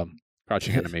of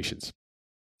Crouching Animations.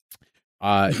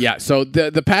 So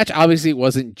the patch obviously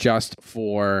wasn't just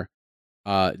for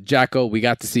Jacko. We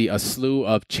got to see a slew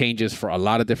of changes for a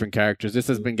lot of different characters. This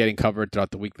has been getting covered throughout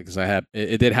the week because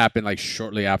it did happen like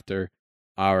shortly after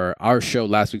our show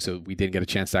last week, so we didn't get a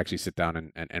chance to actually sit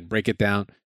down and break it down.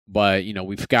 But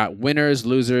we've got winners,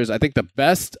 losers. I think the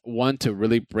best one to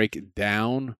really break it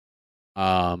down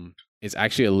is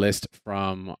actually a list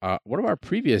from one of our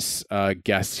previous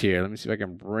guests here. Let me see if I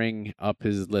can bring up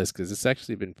his list because it's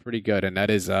actually been pretty good, and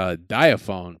that is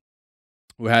Diaphone,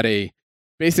 who had a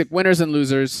basic winners and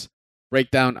losers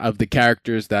breakdown of the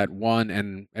characters that won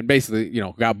and basically,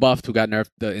 who got buffed, who got nerfed,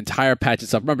 the entire patch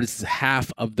itself. Remember, this is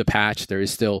half of the patch. There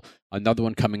is still another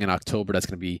one coming in October that's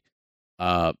going to be,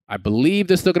 I believe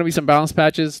there's still going to be some balance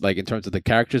patches, like in terms of the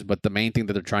characters, but the main thing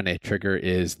that they're trying to trigger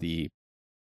is the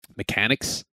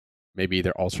mechanics. Maybe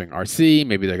they're altering RC.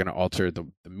 Maybe they're going to alter the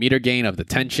meter gain of the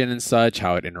tension and such,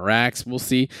 how it interacts. We'll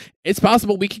see. It's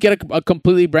possible we could get a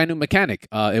completely brand new mechanic.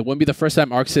 It wouldn't be the first time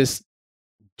ArcSys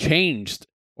changed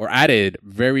or added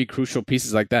very crucial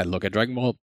pieces like that. Look at Dragon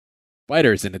Ball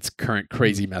FighterZ in its current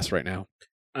crazy mess right now.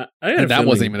 And that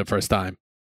wasn't even the first time.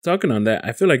 Talking on that,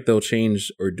 I feel like they'll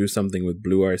change or do something with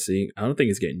Blue RC. I don't think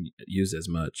it's getting used as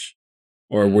much.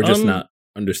 Or we're just not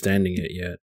understanding it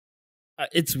yet.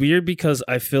 It's weird because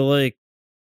I feel like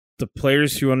the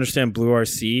players who understand Blue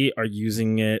RC are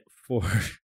using it for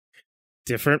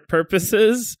different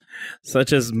purposes,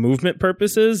 such as movement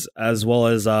purposes, as well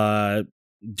as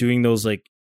doing those like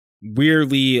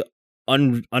weirdly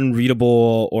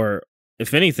unreadable, or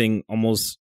if anything,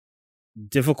 almost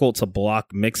difficult to block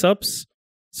mix-ups.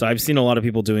 So I've seen a lot of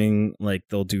people doing, like,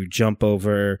 they'll do jump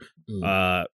over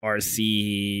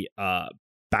RC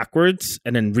backwards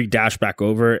and then re-dash back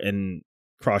over and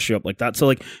cross you up like that. So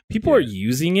like people are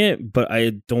using it, but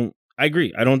I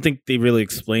agree. I don't think they really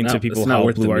explain to people how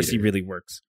Blue RC really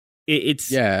works.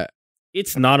 It's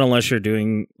not, unless you're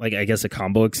doing, like, I guess a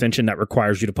combo extension that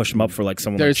requires you to push them up for like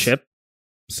someone like Chip.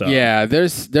 So yeah,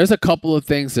 there's a couple of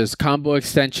things. There's combo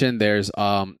extension. There's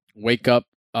wake up,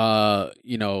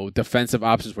 defensive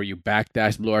options where you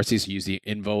backdash Blue RC, so you use the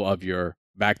invo of your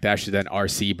backdash to then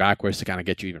RC backwards to kind of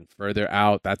get you even further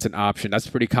out. That's an option. That's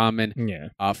pretty common. Yeah.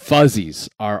 Fuzzies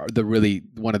are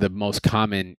one of the most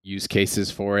common use cases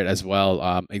for it as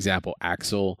well. Example: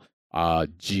 Axel,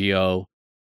 Geo,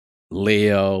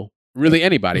 Leo. Really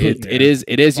anybody. It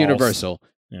is universal.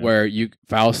 Yeah. Where you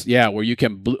Faust, where you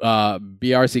can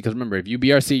BRC, because remember, if you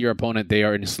BRC your opponent, they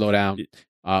are in slowdown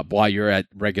while you're at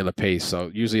regular pace. So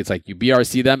usually it's like you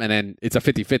BRC them and then it's a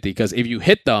 50-50, because if you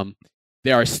hit them,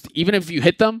 even if you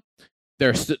hit them,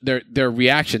 their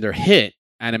reaction, their hit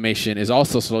animation is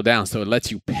also slowed down, so it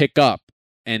lets you pick up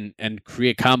and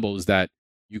create combos that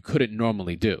you couldn't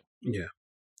normally do.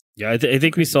 I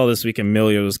think we saw this week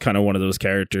Emilia was kind of one of those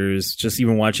characters. Just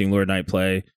even watching Lord Knight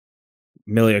play,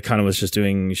 Emilia kind of was just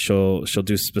doing, she'll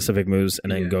do specific moves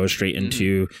and then go straight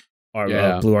into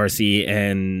blue RC,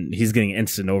 and he's getting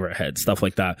instant overhead, stuff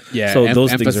like that. Yeah, so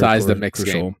those emphasize things the mixed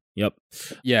crucial. game. Yep.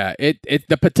 Yeah,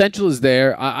 the potential is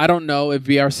there. I don't know if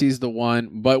VRC is the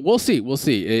one, but we'll see. We'll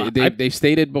see. They've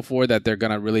stated before that they're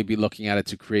gonna really be looking at it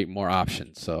to create more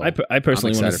options. So I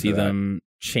personally want to see them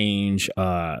change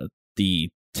the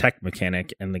tech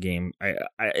mechanic in the game.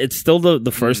 It's still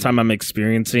the first time I'm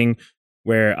experiencing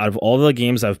where out of all the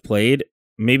games I've played,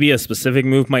 maybe a specific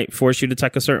move might force you to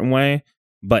tech a certain way,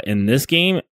 but in this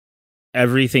game,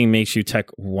 everything makes you tech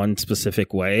one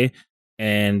specific way,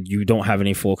 and you don't have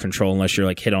any full control unless you're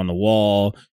like hit on the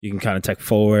wall. You can kind of tech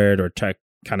forward or tech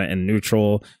kind of in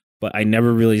neutral, but I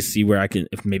never really see where I can,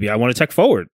 if maybe I want to tech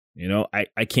forward. You know,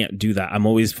 I can't do that. I'm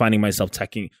always finding myself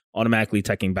automatically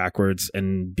teching backwards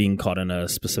and being caught in a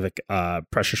specific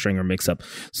pressure string or mix-up.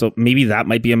 So maybe that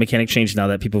might be a mechanic change now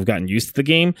that people have gotten used to the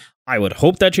game. I would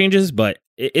hope that changes, but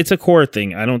it's a core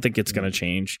thing. I don't think it's going to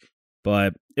change,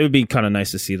 but it would be kind of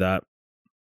nice to see that.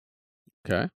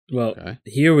 Okay. Well,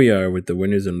 here we are with the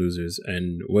winners and losers,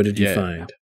 and what did you find?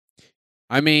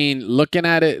 I mean, looking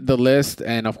at the list,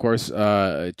 and of course,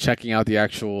 checking out the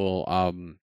actual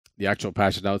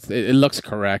patch notes, it looks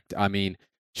correct. I mean,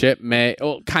 Chip, May,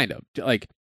 kind of like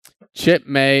Chip,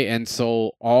 May, and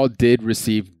Soul all did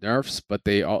receive nerfs, but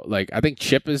they all I think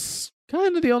Chip is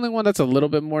kind of the only one that's a little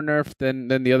bit more nerfed than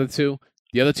the other two.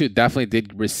 The other two definitely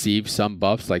did receive some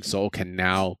buffs. Like Soul can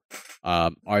now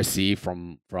RC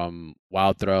from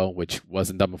Wild Throw, which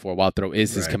wasn't done before. Wild Throw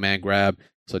is his command grab.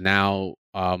 So now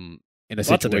in a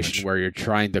situation where you're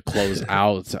trying to close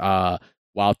out,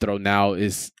 Wild Throw now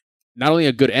is not only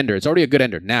a good ender, it's already a good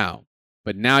ender now,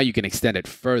 but now you can extend it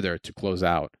further to close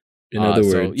out. In other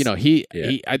words, so, you know, he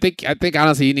I think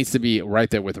honestly he needs to be right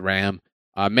there with Ram.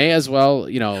 May as well,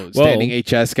 you know, standing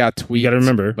HS got tweaked. You got to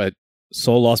remember, but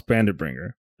Soul lost Bandit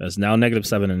Bringer. That's now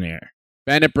 -7 in the air.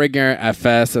 Bandit Bringer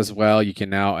FS as well. You can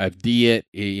now FD it.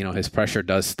 You know, his pressure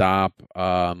does stop.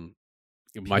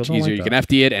 Much easier. You can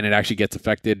FD it and it actually gets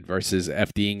affected versus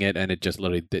FDing it and it just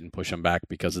literally didn't push him back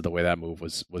because of the way that move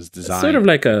was designed. It's sort of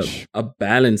like a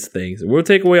balance thing. So we'll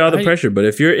take away all the pressure, but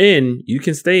if you're in, you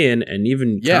can stay in and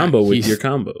even combo with your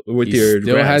combo. He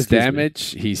still has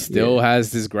damage. He still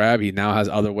has this grab. He now has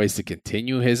other ways to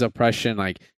continue his oppression.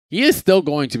 Like, he is still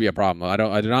going to be a problem.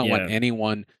 I do not want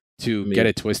anyone to get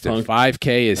it twisted. Punk,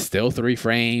 5K is still 3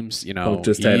 frames. You know, Punk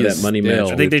just had that money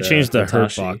match. I think they changed the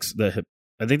hurt box.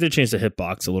 I think they changed the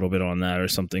hitbox a little bit on that or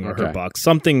something, or hitbox,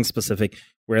 something specific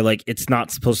where like it's not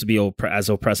supposed to be as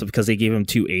oppressive because they gave him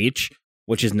 2H,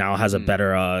 which is now has a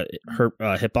better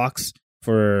hitbox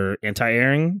for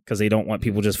anti-airing because they don't want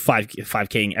people just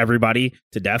 5K'ing everybody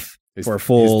to death for a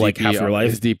full like half your life.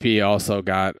 His DP also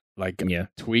got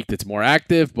tweaked. It's more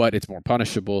active, but it's more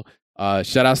punishable.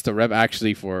 Shout outs to Rev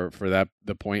actually for that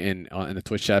the point in the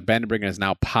Twitch chat. Bandit Bringer is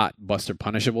now Pot Buster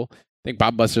punishable. I think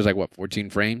Pot Buster is like 14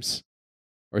 frames.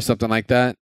 Or something like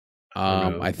that.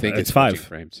 I think it's 5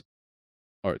 frames.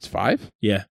 Or it's 5?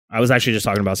 Yeah. I was actually just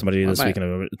talking about somebody this weekend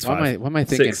about it. It's 5. Why am I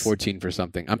thinking 6. 14 for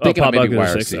something? I'm thinking of maybe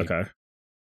YRC. Okay.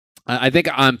 I think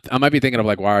I might be thinking of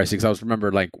like YRC because I was remember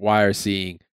like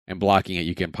YRCing and blocking it.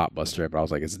 You can pop buster it, but I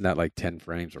was like, isn't that like 10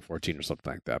 frames or 14 or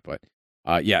something like that? But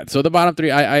yeah. So the bottom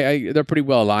 3, they're pretty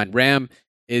well aligned. Ram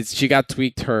she got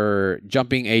tweaked her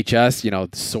jumping HS. You know,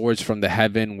 swords from the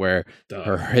heaven where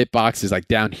her hitbox is like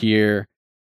down here.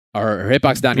 Her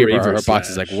hitbox down here, but her hitbox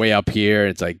is like way up here.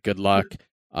 It's like good luck.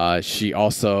 She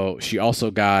also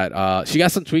got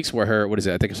some tweaks where her, what is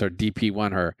it? I think it's her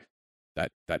DP1, her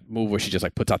that move where she just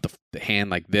like puts out the hand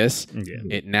like this.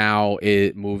 Yeah.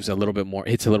 It moves a little bit more,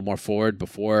 hits a little more forward.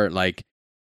 Before like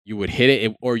you would hit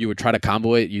it or you would try to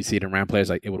combo it. You see it in Ram players,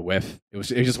 like it would whiff.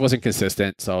 It just wasn't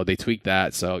consistent. So they tweaked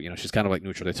that. So, you know, she's kind of like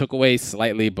neutral. They took away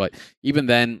slightly, but even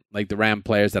then, like the Ram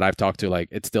players that I've talked to, like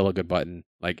it's still a good button.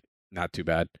 Like not too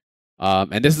bad.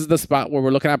 And this is the spot where we're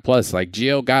looking at plus. Like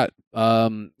Geo got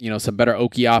some better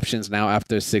Oki options now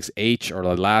after 6H or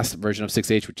the last version of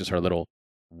 6H, which is her little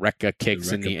Rekka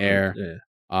kicks in the air.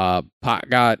 Yeah. Pot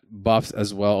got buffs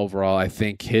as well overall. I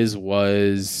think his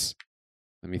was,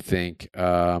 let me think.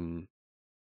 Damn,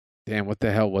 what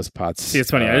the hell was Pot's? See, it's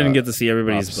funny. I didn't get to see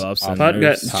everybody's buffs. Pot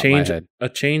got a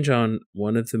change on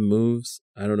one of the moves.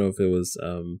 I don't know if it was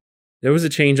there was a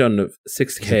change on the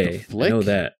 6K. I know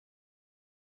that.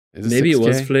 Maybe 6K? It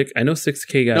was Flick. I know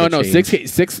 6K got a change.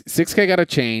 6K got a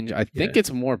change. I think it's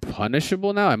more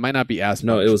punishable now. It might not be as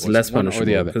punishable. No, it was less punishable. Or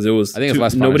the other. Because it was, I think it's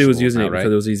less nobody was using now, it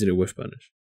because it was easy to whiff punish.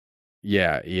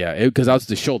 Yeah. Because that was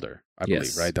the shoulder, I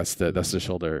believe, right? That's the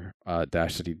shoulder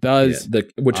dash that he does. Yeah,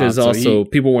 which is also,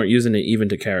 people weren't using it even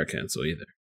to carry cancel either.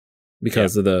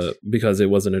 Because it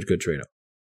wasn't a good trade-off.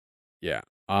 Yeah.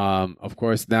 Of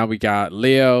course, now we got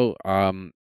Leo.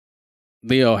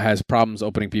 Leo has problems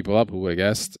opening people up. Who would have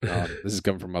guessed? This is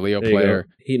coming from a Leo player.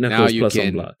 Heat knuckles plus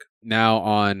on block. Now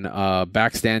on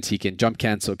backstance, he can jump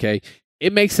cancel. Okay,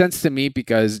 it makes sense to me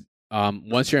because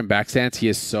once you're in backstance, he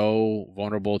is so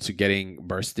vulnerable to getting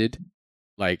bursted,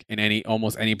 like in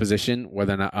almost any position,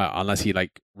 whether or not unless he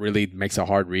like really makes a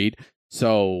hard read.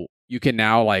 So you can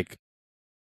now like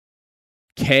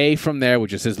K from there,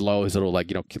 which is his low, his little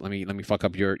like let me fuck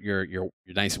up your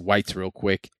nice whites real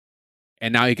quick.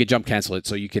 And now you can jump cancel it,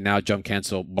 so you can now jump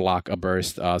cancel block a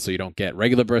burst, so you don't get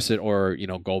regular bursted or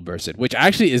gold bursted, which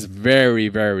actually is very,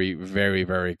 very, very,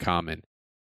 very common.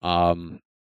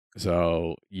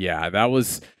 So yeah,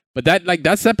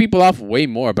 that set people off way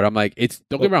more. But I'm like, don't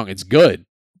get me wrong, it's good,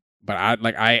 but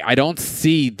I don't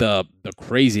see the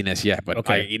craziness yet. But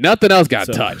okay. Nothing else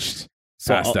got touched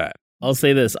past that. I'll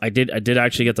say this: I did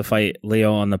actually get to fight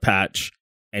Leo on the patch,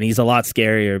 and he's a lot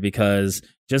scarier because.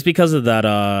 Just because of that,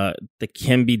 the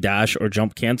can be dash or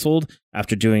jump canceled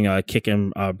after doing a kick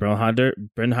and Brennheider,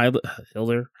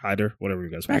 whatever you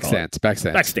guys want to call it.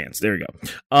 Backstance. There you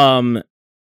go.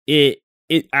 It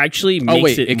actually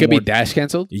makes it could be dash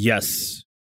canceled? Yes.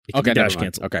 Okay, dash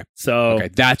canceled. Okay. So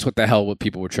that's what the hell what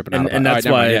people were tripping out about. And that's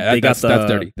why they got that's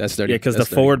dirty. That's dirty. Yeah, because the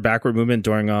forward backward movement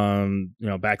during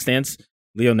backstance.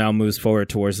 Leo now moves forward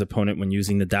towards the opponent when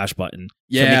using the dash button.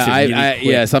 Yeah, so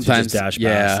really sometimes dash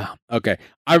yeah. past. Okay,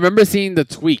 I remember seeing the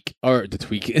tweet on the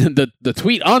tweak,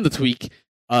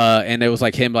 and it was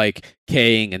like him like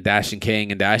K'ing and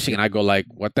dashing, and I go like,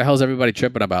 what the hell's everybody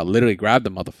tripping about? Literally grab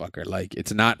the motherfucker, like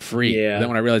it's not free. Yeah. Then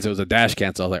when I realized it was a dash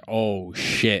cancel, I was like, oh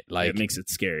shit, like it makes it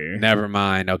scarier. Never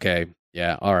mind. Okay,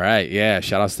 yeah, all right, yeah.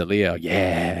 Shout outs to Leo.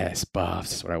 Yes, buffs.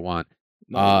 That's what I want.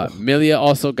 Milia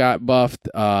also got buffed.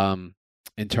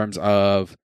 In terms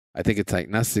of, I think it's like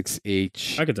not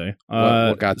 6H. I could tell you.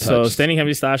 What got touched? So standing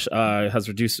heavy slash has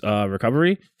reduced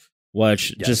recovery,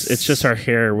 which it's just her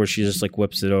hair where she just like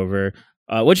whips it over,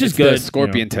 which is good.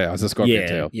 Scorpion tail. It's a scorpion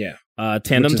tail. Yeah.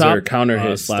 Tandem which top is counter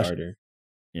hit slash starter.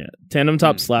 Yeah. Tandem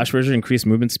top slash version increased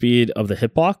movement speed of the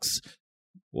hitbox,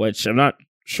 which I'm not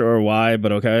sure why,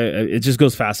 but okay. It just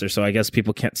goes faster, so I guess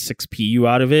people can't 6P you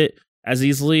out of it as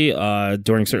easily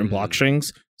during certain block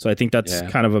strings. So I think that's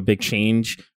kind of a big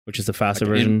change, which is the faster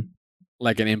version.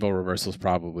 Like an invo reversal is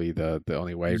probably the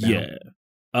only way now. Yeah.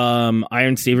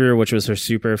 Iron Savior, which was her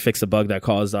super, fixed a bug that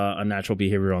caused unnatural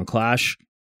behavior on Clash,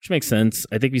 which makes sense.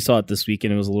 I think we saw it this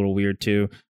weekend. It was a little weird too.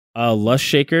 Lust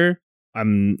Shaker.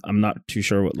 I'm not too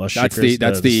sure what Lust Shaker is.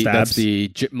 That's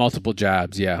the multiple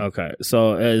jabs. Yeah. Okay.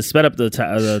 So it sped up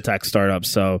the attack startup.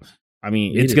 So I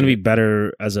mean, it's going to be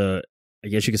better as I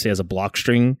guess you could say as a block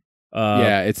string.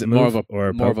 It's more of a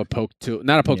poke tool,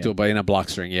 not a poke tool, but in a block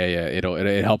string. Yeah.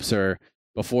 It helps her.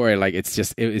 Before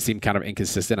it seemed kind of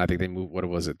inconsistent. I think they moved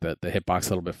the hitbox a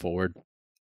little bit forward,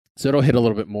 so it'll hit a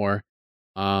little bit more.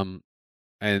 And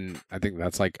I think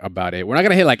that's like about it. We're not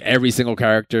gonna hit like every single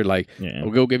character.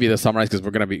 We'll go give you the summarize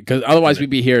because otherwise we'd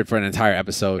be here for an entire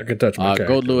episode. I can touch my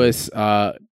Gold Lewis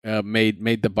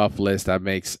made the buff list. That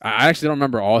makes I actually don't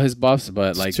remember all his buffs,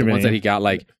 but like the ones that he got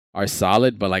are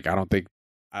solid. But like I don't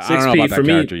know about that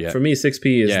character yet. For me,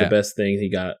 6P is the best thing he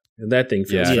got. That thing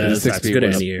feels that's good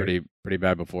was in here. Pretty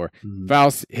bad before.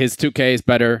 Faust, his 2K is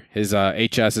better. His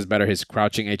HS is better. His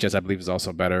crouching HS, I believe, is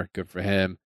also better. Good for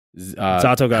him.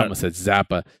 Zato got almost said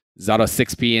Zappa. Zato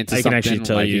 6P into something. I can actually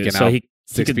tell you. He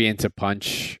 6P into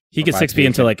punch. He could 6P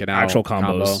into like actual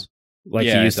combos, like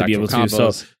he used to be able to.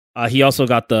 So he also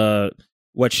got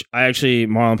which I actually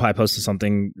Marlon Pie posted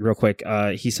something real quick.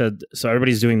 He said so.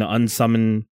 Everybody's doing the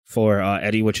unsummon for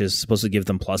Eddie, which is supposed to give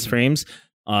them plus frames.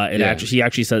 He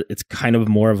actually said it's kind of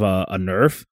more of a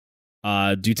nerf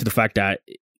due to the fact that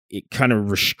it kind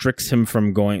of restricts him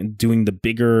from doing the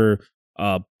bigger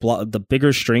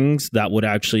strings that would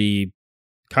actually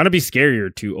kind of be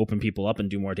scarier to open people up and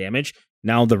do more damage.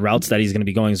 Now the routes that he's going to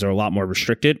be going are a lot more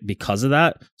restricted because of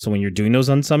that. So when you're doing those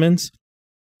unsummons,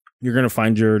 you're going to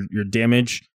find your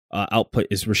damage output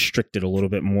is restricted a little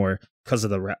bit more because of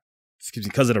the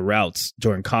routes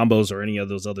during combos or any of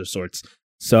those other sorts.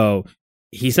 So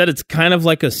he said it's kind of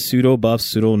like a pseudo buff,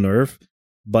 pseudo nerf,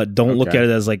 but don't look at it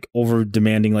as like over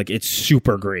demanding. Like it's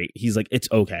super great. He's like, it's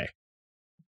okay.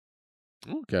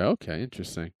 Okay,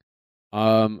 interesting.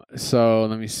 So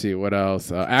let me see what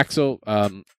else. Axel,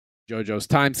 JoJo's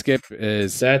time skip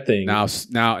is that thing now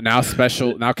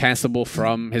special, now cancelable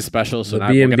from his special. So the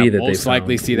now we're gonna that most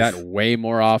likely see that way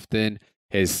more often.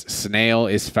 His snail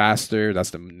is faster.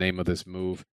 That's the name of this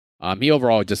move. He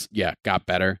overall just got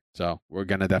better. So we're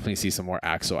gonna definitely see some more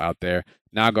Axel out there.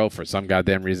 Nago for some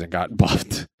goddamn reason got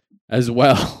buffed as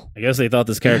well. I guess they thought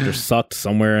this character sucked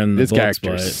somewhere in the This books,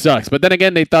 character but sucks. But then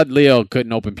again, they thought Leo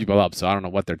couldn't open people up, so I don't know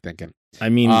what they're thinking. I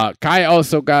mean, Kai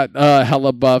also got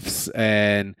hella buffs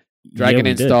and Dragon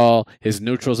we did. install. His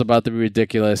neutral's about to be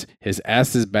ridiculous. His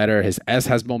S is better. His S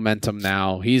has momentum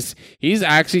now. He's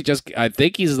actually just. I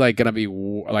think he's like gonna be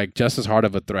like just as hard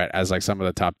of a threat as like some of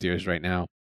the top tiers right now.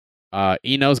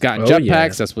 Eno's gotten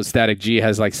jetpacks. That's what Static G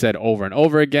has like said over and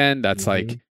over again. That's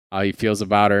like how he feels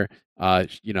about her.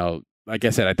 You know, like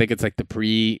I said, I think it's like the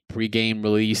pre-game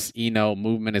release Eno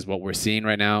movement is what we're seeing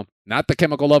right now. Not the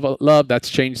chemical love that's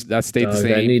changed. That stayed the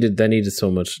same. That needed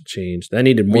so much change. That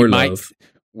needed more love.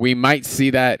 We might see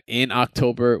that in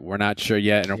October. We're not sure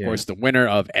yet. And of course, the winner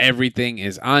of everything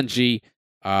is Anji.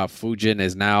 Fujin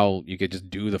is now, you could just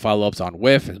do the follow-ups on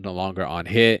whiff and no longer on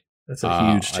hit. That's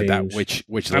a huge change.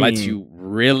 Which lets you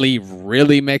really,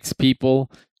 really mix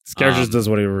people. This character just does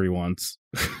whatever he wants.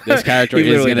 This character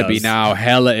is going to be now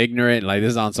hella ignorant. Like,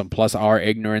 this is on some plus R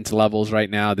ignorance levels right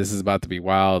now. This is about to be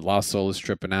wild. Lost Soul is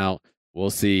tripping out. We'll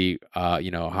see,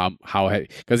 you know, how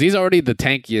because he's already the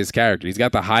tankiest character. He's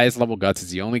got the highest level guts.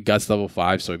 It's the only guts level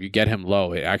 5. So if you get him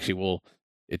low, it actually will.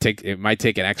 It might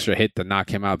take an extra hit to knock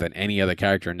him out than any other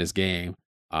character in this game.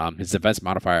 His defense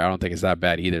modifier, I don't think is that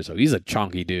bad either. So he's a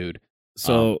chunky dude.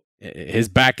 So his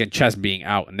back and chest being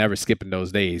out and never skipping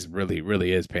those days really,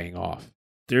 really is paying off.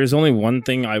 There's only one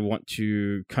thing I want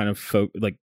to kind of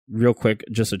real quick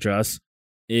just address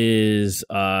is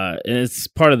and it's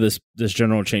part of this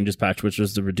general changes patch, which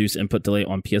was the reduced input delay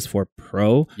on PS4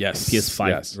 Pro,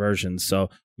 PS5 versions. So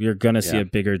we're gonna see a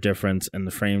bigger difference in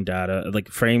the frame data, like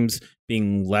frames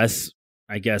being less,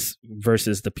 I guess,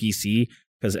 versus the PC.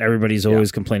 Because everybody's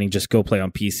always complaining, just go play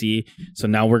on PC. So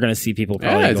now we're going to see people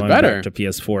probably going back to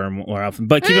PS4 more often.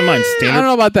 But keep in mind, standard. I don't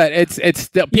know about that. It's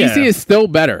still PC is still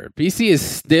better. PC is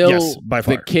still by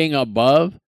far the king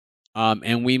above.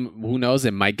 And who knows,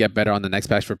 it might get better on the next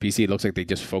patch for PC. It looks like they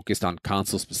just focused on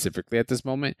console specifically at this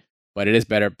moment. But it is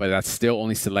better. But that's still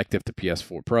only selective to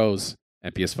PS4 Pros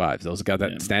and PS5s. Those got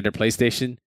that standard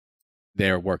PlayStation.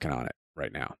 They're working on it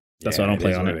right now. That's why I don't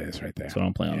play on it. It is right there. That's why I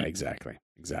don't play on it. Exactly.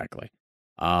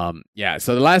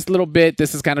 So the last little bit,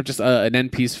 this is kind of just an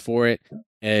end piece for it,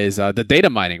 is the data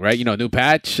mining, right? You know, new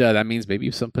patch, that means maybe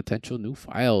some potential new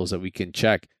files that we can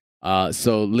check.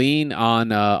 So lean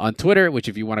on Twitter, which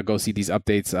if you want to go see these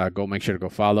updates, go make sure to go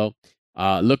follow.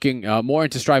 Looking more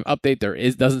into Strive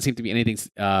update, doesn't seem to be anything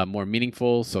more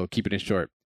meaningful, so keep it in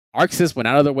short. ArcSys went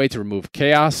out of their way to remove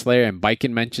Chaos, Slayer, and Biken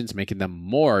mentions, making them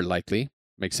more likely.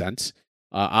 Makes sense.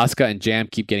 Asuka and Jam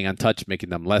keep getting untouched, making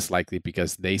them less likely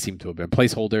because they seem to have been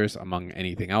placeholders among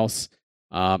anything else.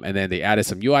 And then they added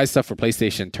some UI stuff for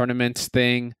PlayStation tournaments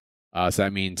thing. So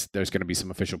that means there's going to be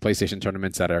some official PlayStation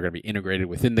tournaments that are going to be integrated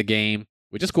within the game,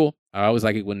 which is cool. I always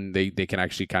like it when they can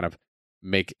actually kind of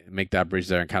make that bridge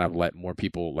there and kind of let more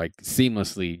people like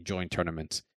seamlessly join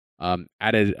tournaments.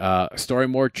 Added story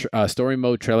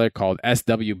mode trailer called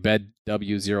SW Bed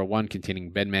W01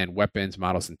 containing Bedman weapons,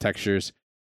 models, and textures.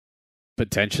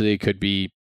 Potentially it could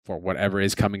be for whatever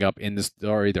is coming up in the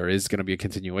story. There is going to be a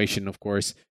continuation, of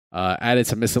course. Added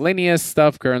some miscellaneous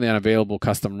stuff, currently unavailable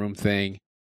custom room thing.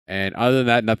 And other than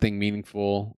that, nothing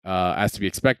meaningful as to be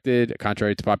expected.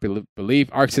 Contrary to popular belief,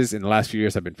 ArcSys in the last few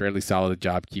years have been fairly solid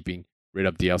job keeping rid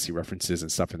of DLC references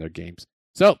and stuff in their games.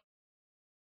 So,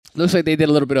 looks like they did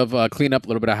a little bit of cleanup, a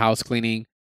little bit of house cleaning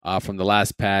from the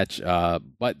last patch.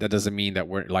 But that doesn't mean that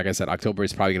like I said, October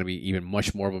is probably going to be even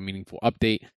much more of a meaningful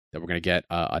update. That we're going to get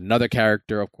another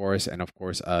character, of course, and of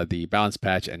course the balance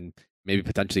patch, and maybe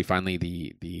potentially finally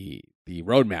the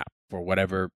roadmap for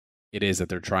whatever it is that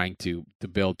they're trying to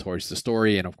build towards the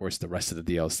story, and of course the rest of the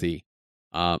DLC.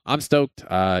 I'm stoked,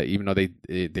 even though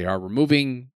they are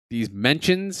removing these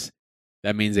mentions.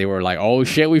 That means they were like, oh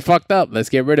shit, we fucked up. Let's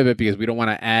get rid of it because we don't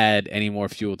want to add any more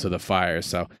fuel to the fire.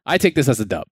 So I take this as a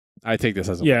dub. I take this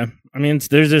as a win. I mean,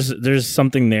 there's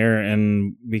something there,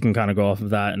 and we can kind of go off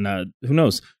of that. And who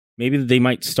knows? Maybe they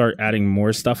might start adding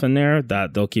more stuff in there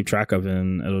that they'll keep track of,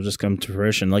 and it'll just come to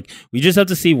fruition. Like, we just have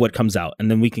to see what comes out, and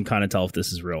then we can kind of tell if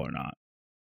this is real or not.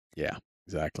 Yeah,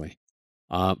 exactly.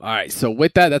 All right, so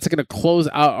with that, that's going to close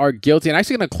out our Guilty, and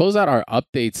actually going to close out our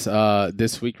updates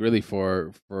this week, really,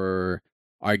 for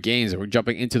our games. We're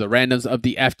jumping into the randoms of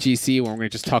the FGC, where we're going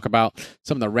to just talk about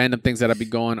some of the random things that have been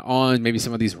going on, maybe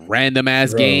some of these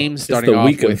random-ass games, starting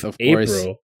off with, of course...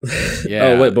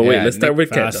 let's start with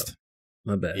CatDog.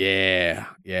 My bad.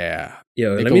 Yeah.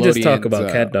 Yo, let me just talk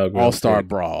about CatDog. All-Star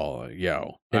Brawl.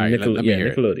 Yo. And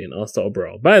Nickelodeon All-Star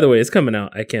Brawl. By the way, it's coming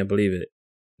out. I can't believe it.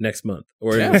 Next month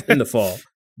or in the fall.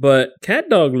 But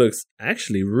CatDog looks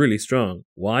actually really strong.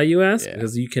 Why, you ask?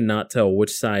 Because you cannot tell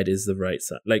which side is the right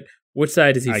side. Like, which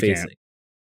side is he facing?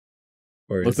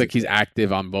 Or looks like he's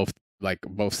active on both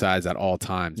sides at all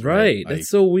times. Right. Like, That's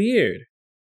so weird.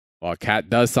 Well, Cat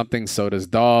does something, so does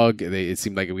Dog. It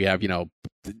seemed like we have,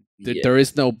 there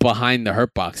is no behind the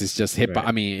hurtbox. It's just hitbox. Right.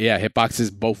 I mean, yeah,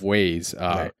 hitboxes both ways,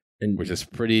 Right. And which is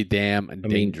pretty damn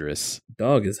dangerous.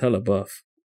 Dog is hella buff.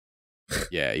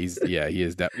 Yeah, he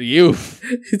is definitely you.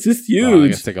 It's just Wow,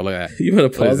 huge. let's take a look at that. You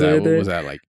want to What is pause that? it What there? was that,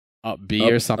 like up B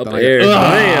or something up like air.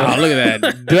 that? Damn. Look at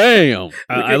that. Damn.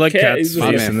 I like Cat. Cat's He's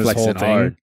My face man in this whole flexing thing.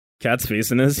 hard. Cat's face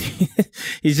in this.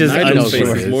 He's just Nigel's unsure. face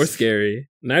unsure. is more scary.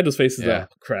 Nigel's face is Yeah. like,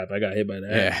 crap, I got hit by that.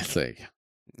 Yeah, it's like,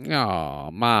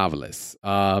 oh, marvelous.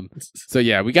 So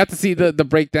yeah, we got to see the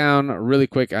breakdown really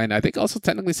quick, and I think also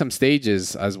technically some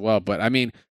stages as well. But I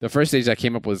mean, the first stage that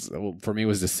came up for me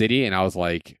was the city, and I was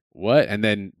like, what? And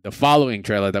then the following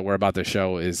trailer that we're about to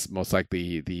show is most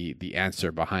likely the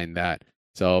answer behind that.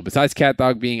 So besides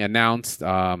CatDog being announced,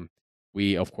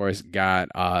 we of course got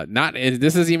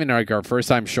this is even like our first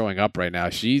time showing up right now.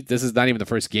 This is not even the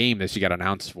first game that she got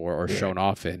announced for or shown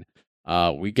off in.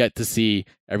 We get to see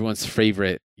everyone's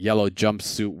favorite yellow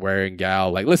jumpsuit wearing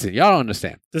gal. Like, listen, y'all don't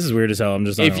understand. This is weird as hell. I'm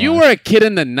just. If you were a kid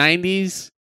in the 90s,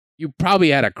 you probably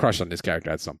had a crush on this character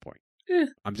at some point. Yeah.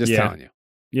 I'm just Yeah. telling you.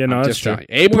 yeah, no, I'm that's just true. telling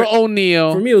you. April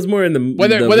O'Neil. For me, it was more in the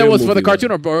Whether the it real was for the movie, cartoon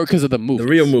though. or because of the movie. The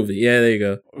real movie. Yeah, there you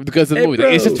go. Because of the movie.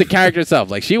 April. It's just the character itself.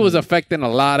 Like, she was affecting a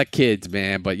lot of kids,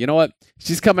 man. But you know what?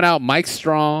 She's coming out Mike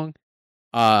Strong,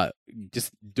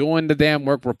 just doing the damn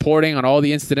work, reporting on all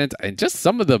the incidents, and just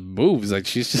some of the moves like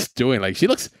she's just doing. Like, she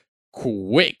looks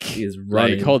quick. She is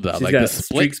running. Like, hold up. She's Like, got the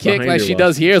split streaks kick behind like her she while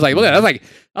does here is like, look at that. she's-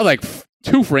 I was like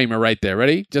two-framer right there.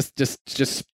 Ready? Just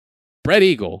spread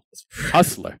eagle.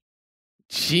 Hustler.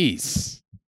 Jeez.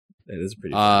 That is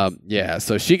pretty fast. Yeah,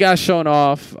 so she got shown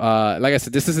off. Like I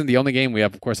said, this isn't the only game. We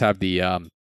of course have the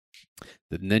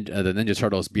Ninja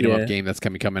Turtles beat 'em up game that's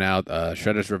coming out.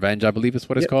 Shredder's Revenge, I believe is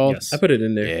what it's Yep. called. Yes. I put it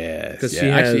in there. Yes, Because yeah. she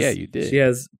has, Actually, yeah, you did. She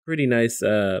has pretty nice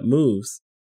moves.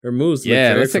 Her moves look Yeah,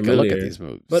 very let's take a look at familiar. these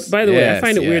moves. But by the way, I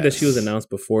find it weird that she was yes. announced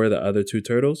before the other two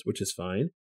turtles, which is fine.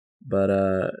 But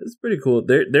it's pretty cool.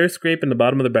 They're scraping the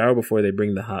bottom of the barrel before they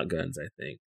bring the hot guns, I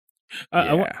think.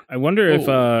 Yeah. I wonder if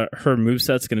Ooh. her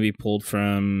moveset's going to be pulled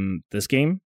from this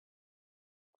game.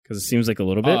 Because it seems like a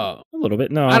little bit. A little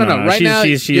bit. No, I don't know. no. Right now,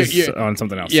 she's you're- on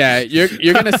something else. Yeah, you're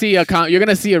gonna see you're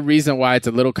gonna see a reason why it's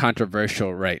a little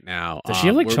controversial right now. Does she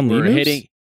have like we're- Chun-Li we're moves? hitting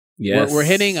Yes. we're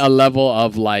hitting a level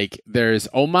of like there's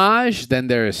homage, then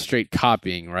there's straight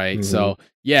copying, right? Mhm. So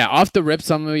yeah, off the rip,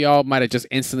 some of y'all might have just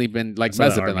instantly been like, I saw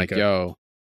must that have been like, Armika. yo,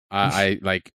 I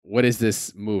like, what is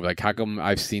this move? Like, how come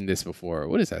I've seen this before?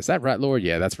 What is that? Is that Rat Lord?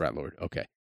 Yeah, that's Rat Lord. Okay.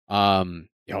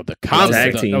 Yo, the combo.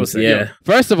 Tag that teams. was sick. Yeah.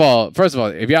 First of all,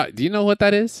 if y'all, do you know what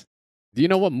that is? Do you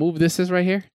know what move this is right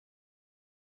here?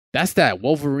 That's that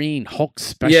Wolverine Hulk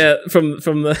special. Yeah, from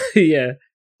the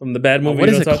from the bad movie. What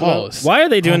you is know it what I'm talking called? Why are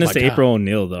they doing Oh this my to God. April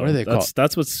O'Neil though? What are they called?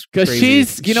 That's what's 'Cause crazy.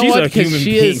 she's- you know what? a 'Cause human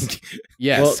she being. is-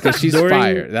 Yes, because she's during,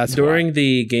 fire. That's during why.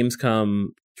 the Gamescom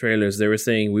trailers, they were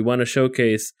saying we want to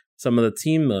showcase some of the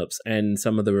team ups and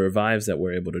some of the revives that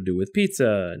we're able to do with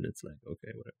pizza, and it's like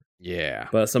okay, whatever. Yeah.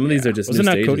 But some of these are just Wasn't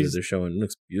new that stages Cody's- that they're showing. It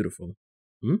looks beautiful.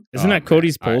 Isn't Oh, that man.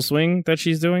 Cody's All pole right. swing that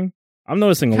she's doing? I'm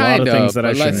noticing a lot Kind of things of, that I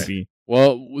but shouldn't let's- be.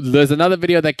 Well, there's another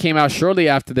video that came out shortly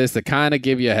after this to kind of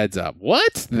give you a heads up.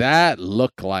 What's that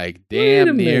look like? Wait a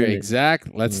Damn near minute.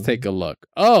 exact. Let's Mhm. take a look.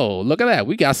 Oh, look at that.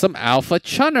 We got some alpha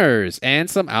chunners and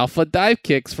some alpha dive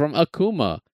kicks from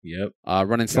Akuma. Yep.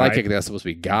 Running slide Guy. kick. That's supposed to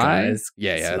be Guy. Guy's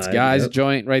Yeah, it's slide, Guy's yep.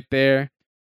 joint right there.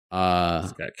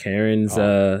 It's got Karen's.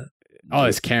 Oh,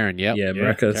 it's Karen. Yep. yeah, Yeah.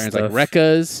 Rekka's Karen's stuff. like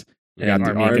Rekka's. We got and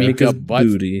the Armika. Armika's Armika butts.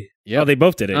 booty. Yep. Oh, they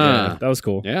both did it. Yeah, Uh, that was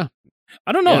cool. Yeah.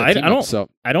 I don't know. Yeah, I team up, don't. So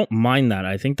I don't mind that.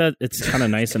 I think that it's kind of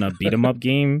nice in a beat 'em up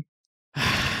game.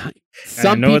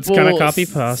 some know it's people kinda copy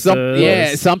pasta.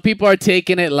 Yeah, some people are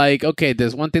taking it like, okay,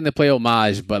 there's one thing to play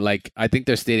homage, but like I think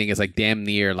they're stating it's like damn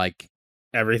near like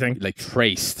Everything.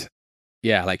 traced.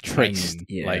 Yeah, like traced.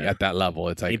 yeah. Like at that level.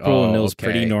 It's like April O'Neil's okay.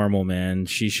 pretty normal, man.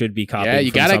 She should be copied. Yeah,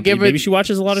 you from gotta something. give her- Maybe she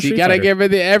watches a lot of She Street gotta Fighter. give her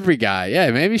the every guy. Yeah,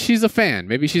 maybe she's a fan.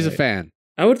 Maybe she's a Right. fan.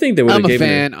 I would think they would have I'm a given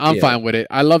fan. her. I'm yeah. fine with it.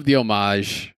 I love the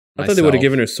homage. I thought they would have myself.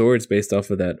 given her swords based off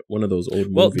of that one of those old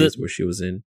Well, movies where she was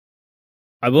in.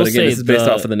 I will But again, say this is based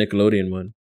off of the Nickelodeon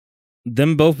one.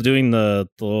 them both doing the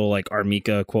little like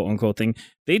Armika quote unquote thing.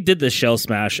 They did the shell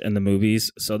smash in the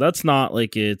movies, so that's not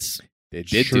like it's They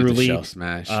did do the truly, shell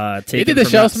smash. taken They did the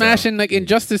from shell that, smash so- in like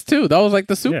Injustice too. That was like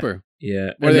the super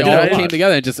Yeah, where and they the all dive- came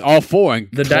together and just all four and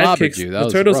The dive clobbered kicks. you. That The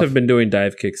was turtles rough. have been doing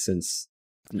dive kicks since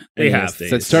They NES have. days.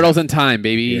 Since Turtles in Time,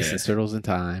 baby. Yeah. Since Turtles in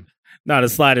Time. No, the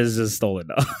slide is just stolen.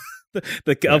 No.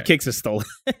 the up Right. kicks are stolen.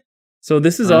 So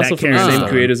this is On also that from the Karen same style.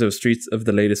 creators of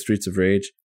the latest Streets of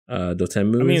Rage.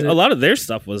 Dotemu. I mean, a lot of their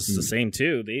stuff was the same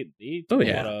too. They took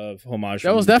yeah. a lot of homage.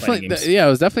 There was definitely it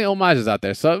was definitely homages out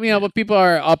there. So but people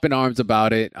are up in arms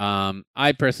about it.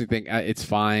 I personally think it's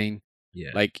fine.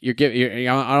 Yeah. Like I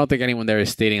don't think anyone there is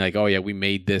stating like, oh yeah, we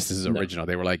made this. This is original.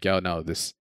 They were like, yo, no,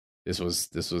 this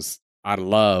was out of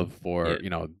love for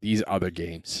these other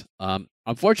games.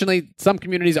 Unfortunately, some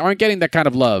communities aren't getting that kind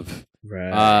of love.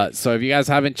 Right. So if you guys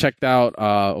haven't checked out,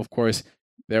 of course,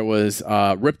 there was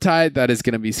Riptide that is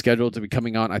going to be scheduled to be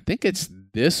coming on. I think it's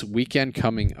this weekend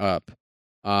coming up.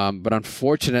 But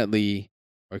unfortunately,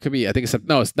 or it could be. I think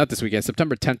it's not this weekend.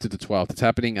 September 10th to the 12th. It's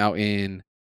happening out in.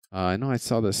 I know I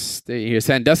saw the state here,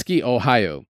 Sandusky,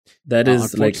 Ohio. That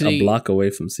is like a block away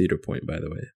from Cedar Point, by the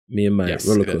way. Me and my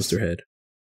roller coaster head.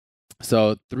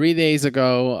 So 3 days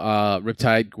ago,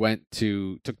 Riptide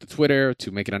took to Twitter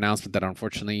to make an announcement that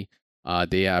unfortunately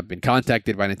they have been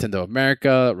contacted by Nintendo of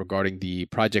America regarding the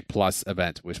Project Plus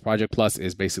event, which Project Plus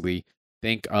is basically,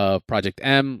 think of Project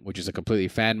M, which is a completely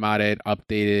fan-modded,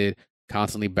 updated,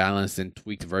 constantly balanced, and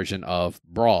tweaked version of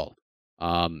Brawl.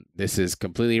 This is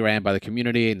completely ran by the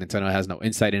community. Nintendo has no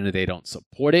insight into it. They don't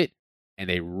support it. And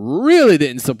they really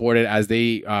didn't support it as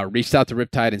they reached out to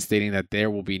Riptide and stating that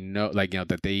there will be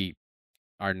that they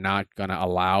are not going to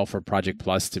allow for Project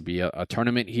Plus to be a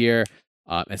tournament here.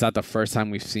 It's not the first time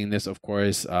we've seen this, of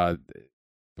course.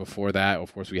 Before that,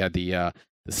 of course, we had the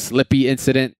Slippy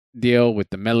incident deal with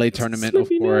the Melee tournament, of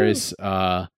course.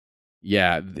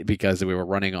 Because we were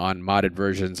running on modded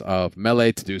versions of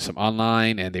Melee to do some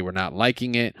online, and they were not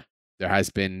liking it. There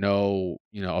has been no,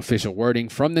 official wording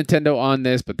from Nintendo on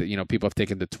this, but people have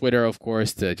taken to Twitter, of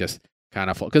course, to just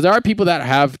kind of, because there are people that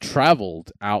have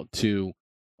traveled out to,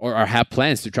 or have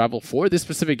plans to travel for this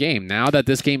specific game. Now that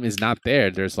this game is not there,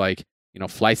 there's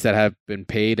flights that have been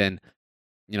paid, and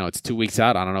it's 2 weeks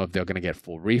out. I don't know if they're going to get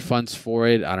full refunds for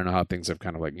it. I don't know how things have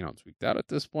kind of tweaked out at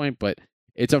this point, but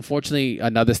it's unfortunately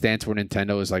another stance where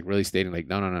Nintendo is really stating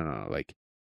no.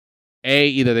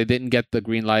 Either they didn't get the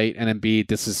green light, and then B,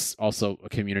 this is also a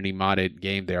community modded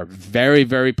game. They are very,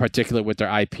 very particular with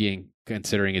their IP, and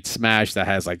considering it's Smash that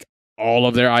has all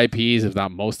of their IPs, if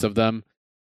not most of them,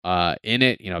 in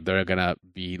it. They're gonna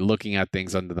be looking at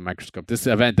things under the microscope. This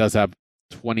event does have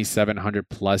 2,700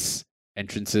 plus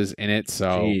entrances in it,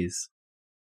 so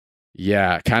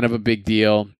kind of a big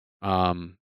deal.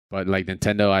 But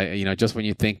Nintendo, just when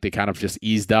you think they kind of just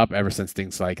eased up ever since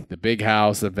things like the Big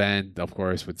House event, of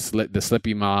course, with the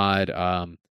Slippy mod, I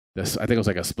think it was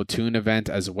a Splatoon event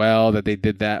as well that they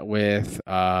did that with.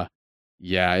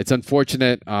 It's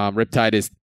unfortunate. Riptide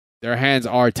their hands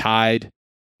are tied,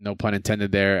 no pun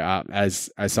intended there. As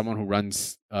someone who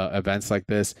runs events like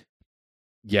this,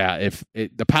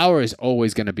 the power is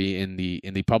always going to be in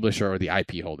the publisher or the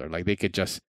IP holder. They could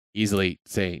just easily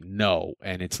say no,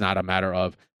 and it's not a matter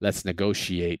of let's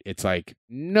negotiate. It's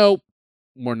nope,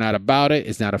 we're not about it.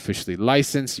 It's not officially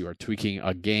licensed. You are tweaking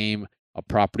a game, a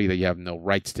property that you have no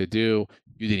rights to do.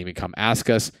 You didn't even come ask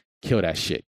us. Kill that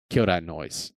shit. Kill that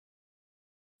noise.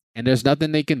 And there's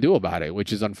nothing they can do about it,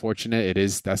 which is unfortunate.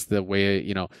 That's the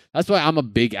way, that's why I'm a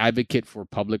big advocate for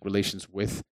public relations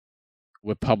with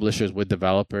publishers, with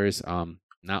developers.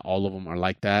 Not all of them are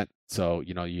like that. So,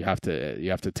 you have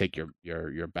to take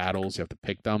your battles. You have to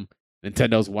pick them.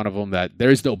 Nintendo's one of them that there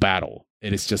is no battle.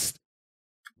 It is just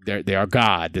they are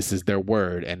God. This is their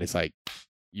word, and it's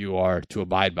you are to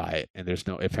abide by it, and there's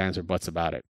no ifs, ands, or buts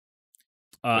about it.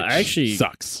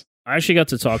 Sucks. I actually got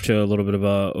to talk to a little bit of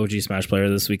a OG Smash player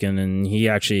this weekend, and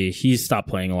he stopped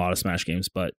playing a lot of Smash games,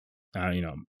 but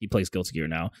he plays Guilty Gear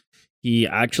now. He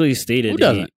actually stated, who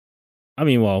doesn't?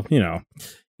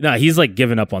 No, he's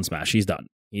given up on Smash. He's done.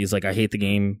 He's I hate the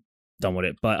game, done with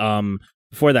it. But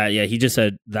before that, he just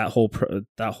said that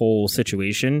whole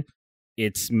situation,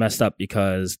 it's messed up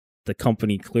because the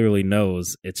company clearly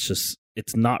knows it's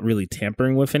not really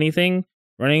tampering with anything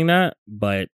running that,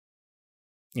 but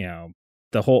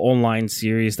the whole online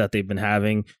series that they've been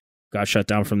having got shut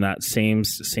down from that same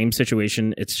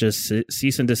situation. It's just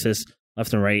cease and desist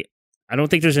left and right. I don't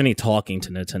think there's any talking to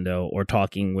Nintendo or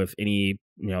talking with any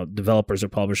developers or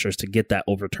publishers to get that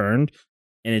overturned,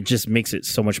 and it just makes it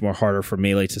so much more harder for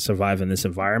Melee to survive in this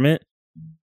environment.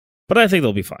 But I think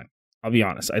they'll be fine. I'll be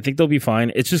honest. I think they'll be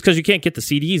fine. It's just because you can't get the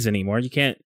CDs anymore. You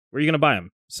can't. Where are you going to buy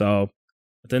them? So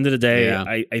at the end of the day,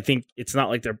 I think it's not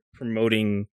like they're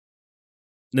promoting.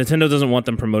 Nintendo doesn't want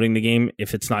them promoting the game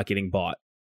if it's not getting bought.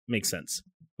 Makes sense.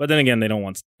 But then again, they don't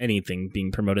want anything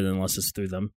being promoted unless it's through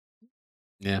them.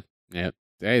 Yeah. Hey,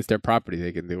 it's their property.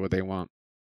 They can do what they want.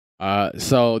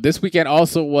 So this weekend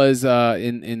also was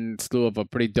in slew of a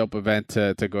pretty dope event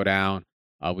to go down.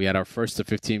 We had our first to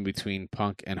 15 between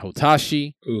Punk and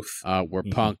Hotashi. Oof. Where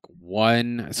Punk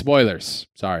won. Spoilers.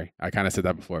 Sorry, I kind of said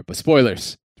that before, but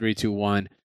spoilers. 3-2-1.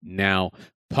 Now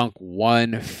Punk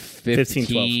won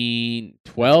 15-12.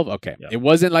 Okay. Yeah. It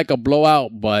wasn't like a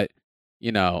blowout, but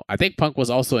I think Punk was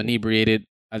also inebriated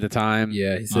at the time.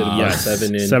 Yeah, he said about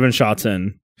 7 shots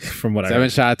in from what I heard. 7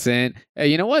 shots in. Hey,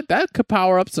 you know what? That could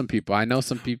power up some people. I know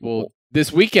some people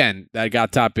this weekend that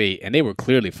got top 8, and they were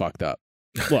clearly fucked up.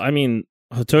 Well, I mean,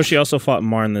 Hotoshi also fought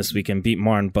Marn this weekend, beat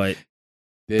Marn, but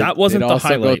that wasn't the also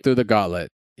highlight. Go through the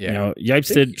gauntlet. Yeah,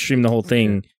 Yipes did stream the whole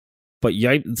thing, but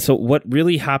So what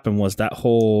really happened was that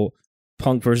whole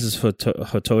Punk versus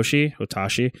Hotashi.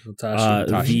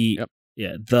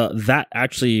 That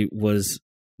actually was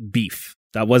beef.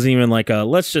 That wasn't even like a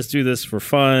let's just do this for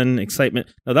fun, excitement.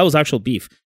 No, that was actual beef.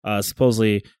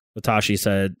 Supposedly, Hotashi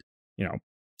said,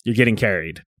 you're getting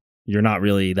carried. You're not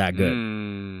really that good.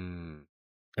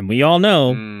 And we all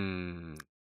know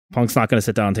Punk's not going to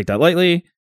sit down and take that lightly.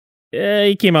 Yeah,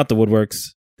 he came out the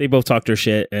woodworks. They both talked their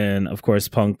shit. And of course,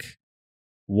 Punk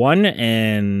won.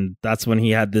 And that's when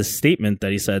he had this statement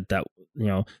that he said that,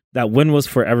 that win was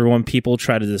for everyone. People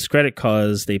try to discredit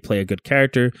cause they play a good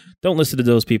character. Don't listen to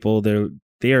those people.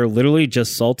 They are literally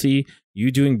just salty.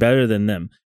 You doing better than them.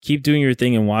 Keep doing your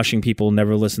thing and washing people.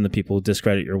 Never listen to people who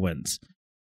discredit your wins.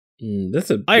 That's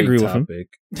a big I agree topic.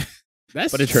 with him.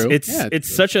 That's But true.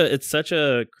 It's such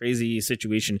a crazy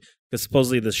situation because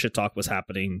supposedly the shit talk was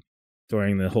happening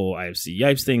during the whole IFC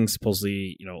Yipes thing.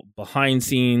 Supposedly, behind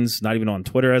scenes, not even on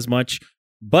Twitter as much,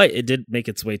 but it did make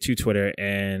its way to Twitter.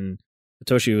 And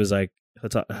Hatashi was like,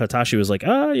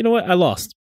 you know what? I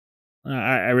lost.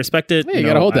 I respect it. Yeah, you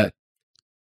gotta hold that.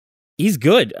 He's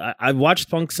good. I've watched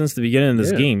Punk since the beginning of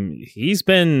this game. He's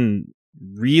been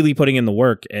really putting in the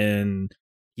work, and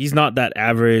he's not that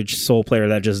average soul player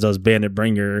that just does Bandit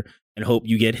Bringer and hope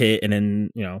you get hit and then,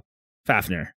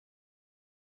 Fafnir.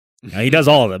 He does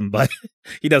all of them, but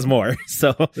he does more.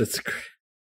 So That's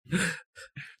great.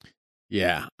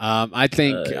 Yeah. I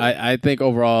think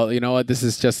overall, you know what, this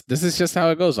is just how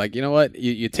it goes. Like, you know what,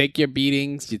 you take your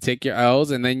beatings, you take your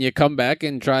L's, and then you come back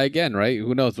and try again, right?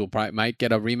 Who knows? Might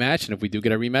get a rematch, and if we do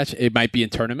get a rematch, it might be in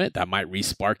tournament. That might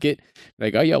re-spark it.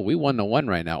 Like, oh, yo, we 1-1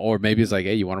 right now. Or maybe it's like,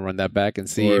 hey, you want to run that back and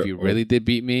see if you really did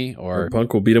beat me? Or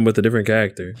Punk will beat him with a different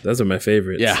character. Those are my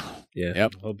favorites. Yeah.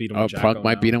 Yep. he'll beat him. Or Punk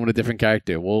might beat him with a different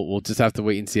character. We'll just have to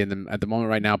wait and see. And at the moment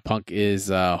right now, Punk is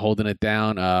holding it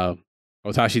down.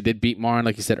 Otashi did beat Marn,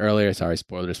 like you said earlier. Sorry,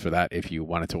 spoilers for that if you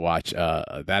wanted to watch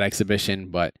that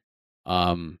exhibition. But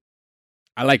I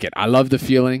like it. I love the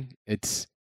feeling. It's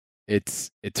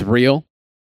real.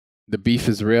 The beef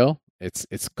is real.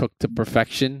 It's cooked to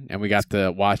perfection, and we got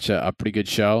to watch a pretty good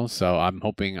show. So I'm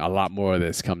hoping a lot more of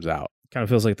this comes out. Kind of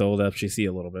feels like the old FGC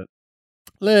a little bit.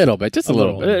 Little bit, just a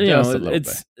little bit. Just a little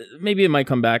it's bit. Maybe it might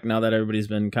come back now that everybody's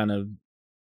been kind of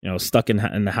stuck in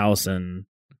the house and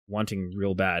wanting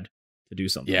real bad to do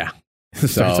something. Yeah.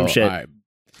 Start some shit. Right.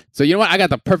 So you know what? I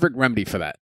got the perfect remedy for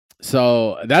that.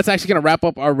 So that's actually going to wrap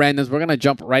up our randoms. We're going to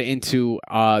jump right into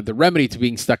the remedy to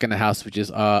being stuck in the house, which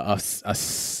is a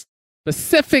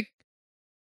specific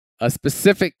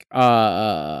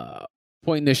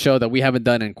point in the show that we haven't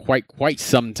done in quite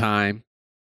some time.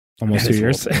 Almost 2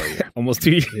 years. Almost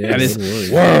 2 years. Yeah, That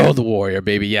is World Warrior,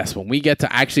 baby. Yes, when we get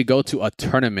to actually go to a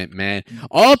tournament, man.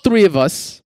 All three of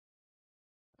us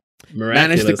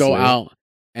managed to go out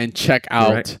and check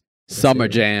out Summer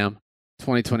Jam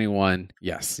 2021.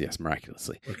 Yes,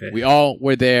 miraculously. Okay. We all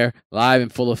were there live in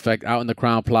full effect out in the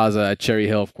Crown Plaza at Cherry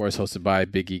Hill, of course, hosted by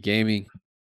Big E Gaming.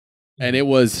 And it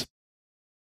was,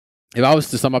 if I was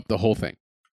to sum up the whole thing,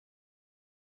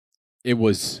 it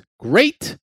was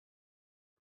great,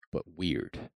 but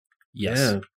weird. Yes.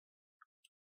 Yeah.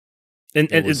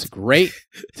 And it was great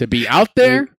to be out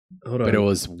there. Hold on. But it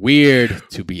was weird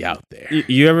to be out there.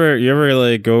 You ever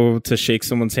like go to shake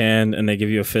someone's hand and they give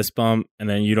you a fist bump and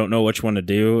then you don't know which one to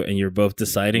do and you're both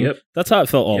deciding? Yep. That's how it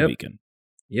felt all weekend.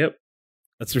 Yep.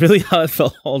 That's really how it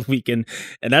felt all weekend.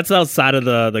 And that's outside of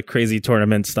the crazy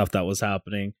tournament stuff that was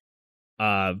happening.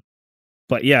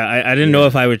 But yeah, I didn't know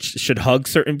if I should hug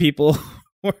certain people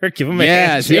or give them a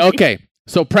handshake. Okay.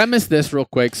 So premise this real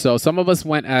quick. So some of us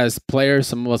went as players,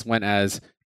 some of us went as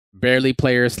barely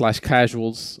players /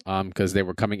 casuals, because they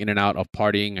were coming in and out of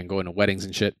partying and going to weddings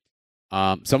and shit.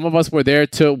 Some of us were there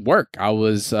to work. I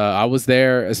was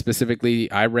there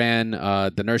specifically. I ran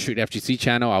the Nerd Street FGC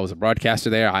channel. I was a broadcaster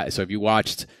there. So if you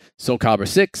watched Soul Calibur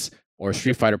 6 or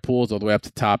Street Fighter Pools all the way up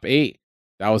to top 8,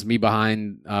 that was me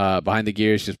behind the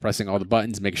gears, just pressing all the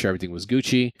buttons, making sure everything was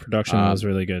Gucci. Production was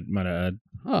really good, might I add.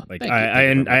 Oh, Like thank you. I Thank you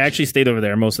very much. actually stayed over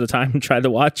there most of the time and tried to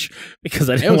watch because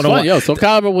I It didn't was want fun. to. Yo, Soul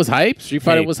Calibur was hype. Street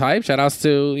Fighter Hey. was hype. Shout outs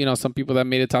to, some people that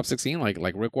made it top 16, like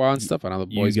Rickwar and stuff. I know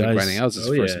the You boys been guys- grinding out. It was his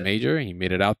Oh, first yeah. major. He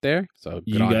made it out there. So good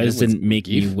You on guys him. didn't make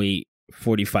me Geef. wait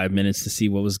 45 minutes to see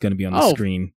what was going to be on the Oh.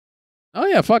 screen. Oh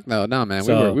yeah, fuck no, man.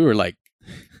 So- we were like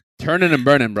turning and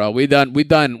burning, bro. We've done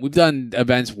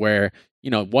events where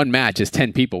one match is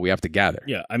 10 people we have to gather.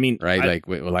 Yeah, I mean, Right,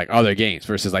 we're like other games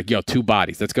versus like, yo, 2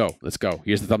 bodies. Let's go.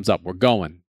 Here's the thumbs up. We're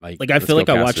going. I let's feel go, like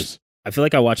I casters.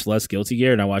 watched less Guilty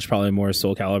Gear and I watched probably more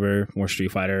Soul Calibur, more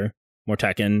Street Fighter, more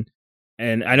Tekken,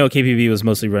 and I know KPV was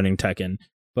mostly running Tekken,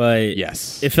 but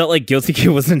Yes, it felt like Guilty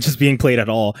Gear wasn't just being played at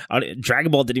all.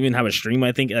 Dragon Ball didn't even have a stream.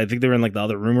 I think they were in like the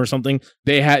other room or something.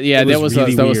 they had. Yeah, It there was was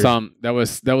really there was weird. some that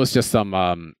was just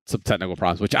some technical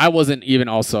problems, which I wasn't even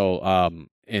also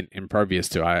impervious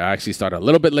to. I actually started a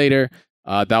little bit later.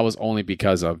 That was only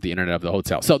because of the internet of the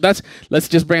hotel. So let's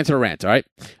just bring it to the rant, all right?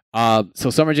 So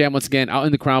Summer Jam, once again, out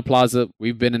in the Crown Plaza.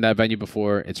 We've been in that venue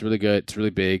before. It's really good. It's really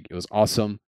big. It was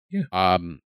awesome. Yeah.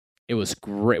 It was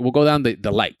great. We'll go down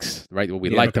the likes, right? What we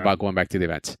liked okay. about going back to the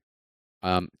events.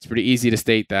 It's pretty easy to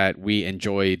state that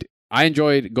I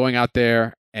enjoyed going out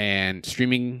there and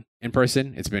streaming in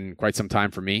person. It's been quite some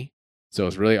time for me. So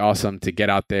it's really awesome to get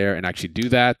out there and actually do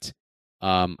that.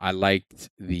 I liked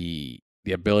the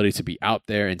ability to be out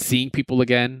there and seeing people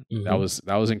again. Mhm.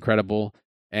 That was incredible.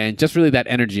 And just really that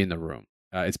energy in the room.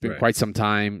 It's been Right. quite some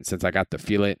time since I got to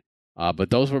feel it. But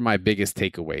those were my biggest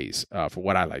takeaways for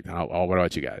what I liked. What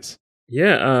about you guys?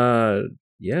 Yeah,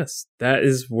 yes, that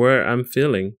is where I'm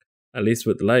feeling, at least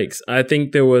with likes. I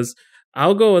think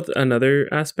I'll go with another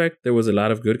aspect. There was a lot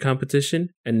of good competition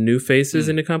and new faces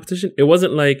in the competition. It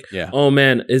wasn't like, Yeah. oh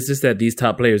man, it's just that these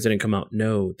top players didn't come out.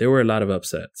 No, there were a lot of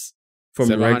upsets from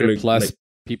 700 regular plus like,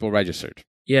 people registered.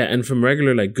 yeah, and from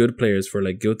regular like good players for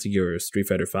like Guilty Gear or Street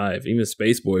Fighter 5, even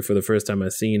Space Boy for the first time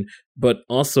I've seen, but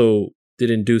also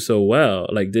didn't do so well.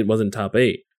 Like wasn't top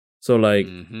 8. So like,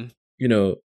 Mhm.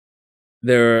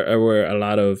 there were a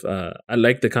lot of I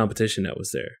like the competition that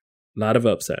was there. A lot of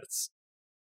upsets.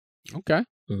 Okay.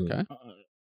 Mhm.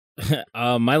 Okay.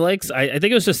 My likes, I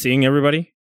think it was just seeing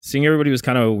everybody. Seeing everybody was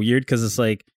kind of weird because it's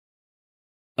like,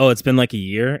 oh, it's been like a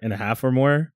year and a half or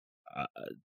more.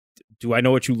 Do I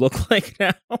know what you look like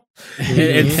now?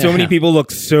 And so many people look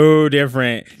so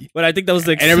different. But I think that was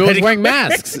the And everyone's exciting wearing part.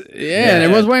 masks. Yeah, and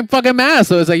everyone's wearing fucking masks.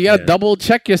 So it's like you gotta Yeah. double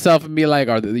check yourself and be like,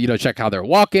 check how they're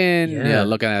walking. Yeah.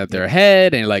 Looking at their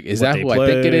head and like, is What that they who I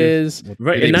think it play. is?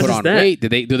 Right, Did and they not put just on that. weight?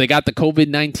 Do they got the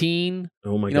COVID-19?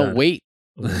 Oh my god. Weight?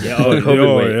 Yeah, The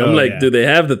COVID weight. I'm like, yeah. do they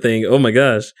have the thing? Oh my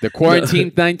gosh. The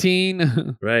quarantine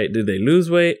 19? Right. Did they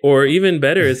lose weight? Or even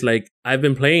better, it's like I've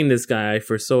been playing this guy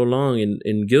for so long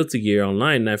in Guilty Gear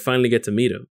Online and I finally get to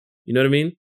meet him. You know what I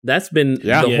mean? That's been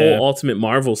Yeah. the Yeah. whole Ultimate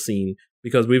Marvel scene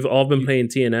because we've all been playing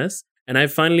TNS and I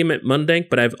finally met Mundank,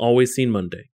 but I've always seen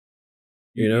Mundank.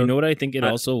 You know? what I think it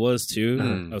also was too?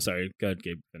 Mm. Oh, sorry. Go ahead,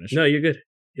 Gabe. Finish. No, you're good.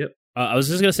 I was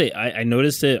just gonna say I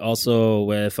noticed it also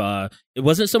with it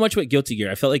wasn't so much with Guilty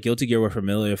Gear. I felt like Guilty Gear were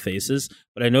familiar faces,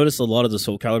 but I noticed a lot of the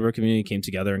Soul Calibur community came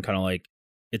together and kind of like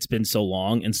it's been so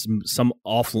long, and some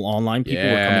online people were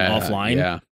coming offline.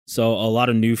 Yeah. So a lot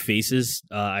of new faces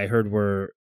I heard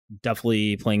were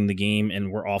definitely playing the game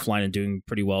and were offline and doing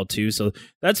pretty well too. So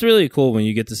that's really cool when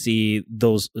you get to see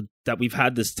those that we've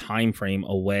had this time frame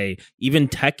away. Even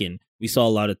Tekken, we saw a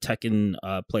lot of Tekken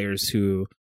players who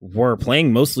were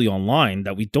playing mostly online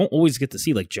that we don't always get to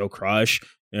see, like Joe Crush.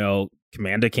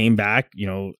 Commander came back.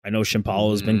 I know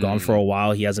Shimpalo has been gone for a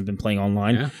while. He hasn't been playing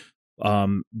online. Yeah.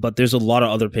 But there's a lot of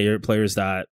other players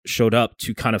that showed up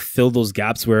to kind of fill those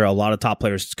gaps where a lot of top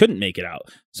players couldn't make it out.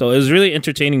 So it was really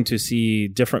entertaining to see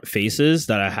different faces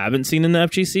that I haven't seen in the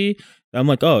FGC. I'm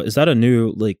like, oh, is that a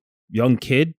new like young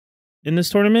kid in this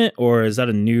tournament, or is that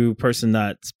a new person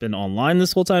that's been online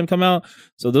this whole time come out?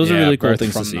 So those are really cool birth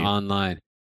things to from see. online.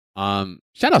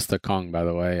 Shout outs to Kong, by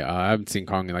the way. I haven't seen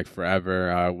Kong in like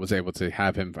forever. I was able to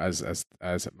have him as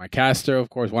my caster, of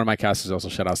course. One of my casters also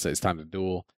shout outs to It's Time to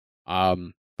Duel.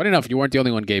 Funny enough, you weren't the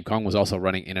only one, Gabe. Kong was also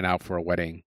running in and out for a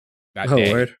wedding that Oh,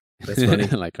 day. word. That's funny.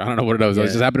 Like, I don't know what it was. It Yeah.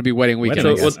 just happened to be wedding weekend.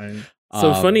 I So guess.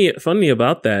 So Um, funny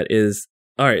about that is,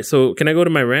 all right, so can I go to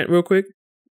my rant real quick?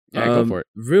 Yeah, go for it.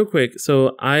 Real quick.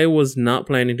 So I was not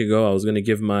planning to go. I was going to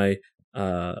give my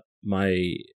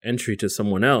my entry to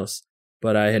someone else,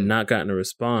 but I had not gotten a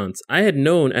response. I had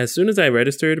known as soon as I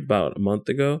registered about a month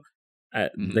ago,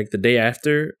 like the day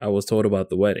after, I was told about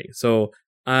the wedding. So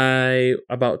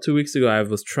about 2 weeks ago, I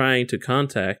was trying to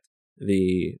contact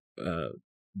the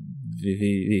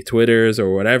Twitters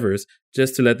or whatever's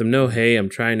just to let them know, hey, I'm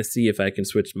trying to see if I can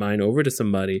switch mine over to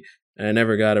somebody. And I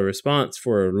never got a response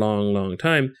for a long, long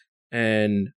time.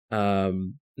 And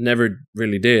never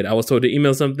really did. I was told to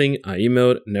email something. I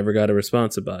emailed, never got a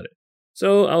response about it.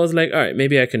 So I was like, all right,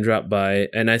 maybe I can drop by.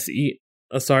 And I see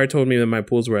Asar told me that my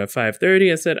pools were at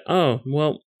 5:30. I said, oh,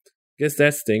 well, guess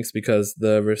that stinks because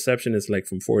the reception is like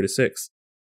from 4 to 6.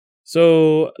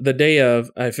 So the day of,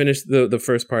 I finished the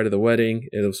first part of the wedding.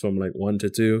 It was from like 1 to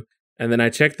 2. And then I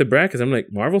checked the brackets. I'm like,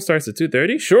 Marvel starts at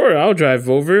 2:30? Sure, I'll drive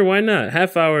over. Why not?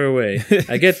 Half hour away.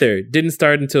 I get there. Didn't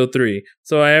start until 3.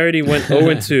 So I already went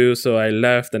 0-2. So I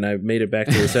left and I made it back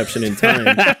to reception in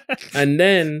time. And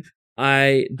then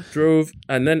I drove.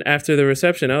 And then after the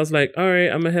reception, I was like, all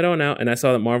right, I'm going to head on out. And I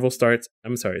saw that Marvel starts,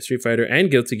 Street Fighter and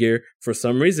Guilty Gear, for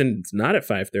some reason, it's not at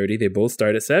 5:30. They both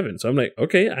start at 7. So I'm like,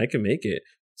 okay, I can make it.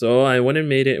 So I went and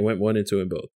made it and went 1 and 2 in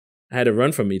both. I had to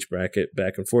run from each bracket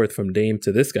back and forth from Dame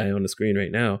to this guy on the screen right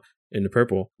now in the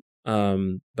purple.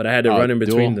 But I had to run in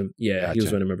between them. Yeah, gotcha. He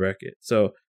was running my bracket.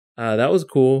 So that was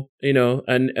cool, you know.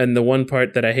 And the one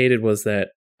part that I hated was that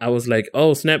I was like,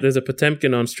 oh, snap, there's a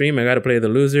Potemkin on stream. I got to play the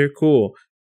loser. Cool.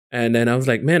 And then I was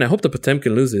like, man, I hope the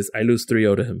Potemkin loses. I lose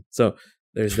 3-0 to him. So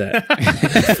there's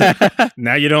that.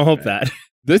 Now you don't hope that.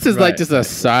 This is like just a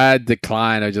sad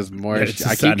decline of just more.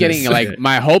 I keep getting like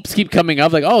my hopes keep coming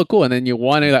up. Like, oh, cool, and then you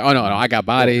want to like, oh no, I got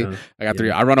body. I got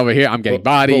 3. I run over here. I'm getting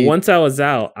body. But once I was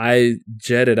out, I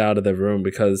jetted out of the room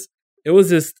because it was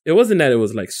just. It wasn't that it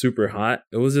was like super hot.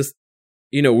 It was just,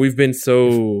 you know, we've been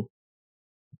so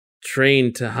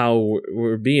trained to how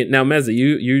we're being. Now, Meza,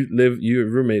 you're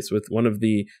roommates with one of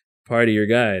the partier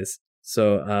guys,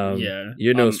 so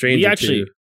you're no stranger to.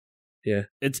 Yeah,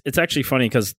 it's actually funny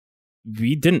because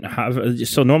we didn't have,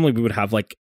 so normally we would have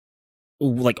like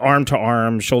arm to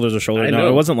arm, shoulder to shoulder. No,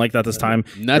 it wasn't like that this time.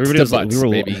 Nuts to butts,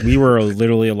 we were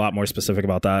literally a lot more specific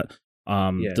about that.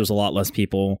 There's a lot less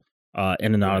people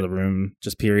in and out of the room,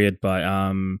 just period. But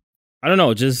I don't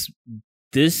know, just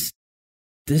this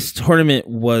tournament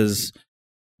was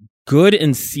good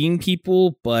in seeing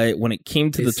people, but when it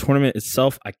came to the tournament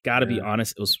itself, I gotta be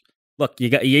honest, it was, look, you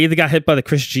either got hit by the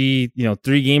Chris G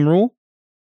 3-game rule,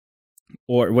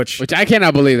 or which I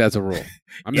cannot believe that's a rule.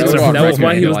 That was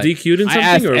why he was DQ'd in something. I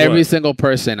asked or every what? single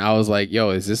person. I was like,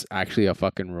 "Yo, is this actually a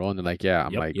fucking rule?" And they're like, "Yeah."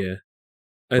 I'm like, "Yeah."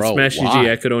 At Smash GG,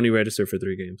 I could only register for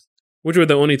 3 games, which were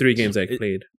the only 3 games I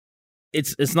played.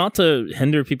 It's not to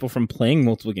hinder people from playing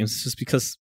multiple games. It's just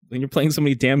because when you're playing so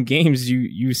many damn games,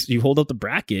 you hold up the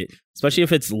bracket, especially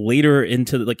if it's later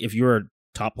into, like, if you're a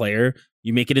top player,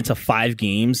 you make it into 5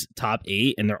 games, top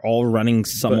 8, and they're all running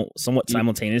somewhat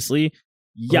simultaneously.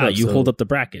 Yeah, you hold up the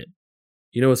bracket.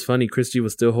 You know what's funny? Chris G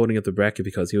was still holding up the bracket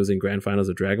because he was in grand finals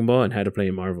of Dragon Ball and had to play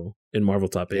in Marvel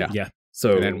top 8. Yeah.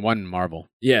 So and then won Marvel.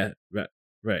 Yeah,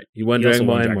 right. He won Dragon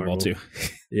Ball and Marvel too.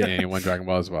 Yeah, and he won Dragon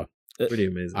Ball as well. Pretty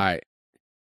amazing. All right.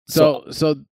 So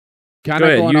kind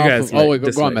of going off of,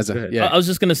 go on, Meza. Yeah. I was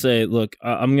just gonna say, look,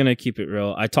 I'm gonna keep it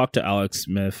real. I talked to Alex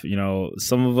Smith. You know,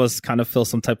 some of us kind of feel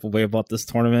some type of way about this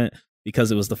tournament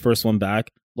because it was the first one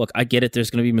back. Look, I get it.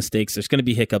 There's going to be mistakes. There's going to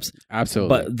be hiccups.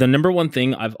 Absolutely. But the number one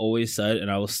thing I've always said,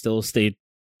 and I will still stay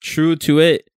true to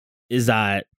it, is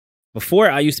that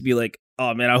before I used to be like,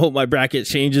 oh man, I hope my bracket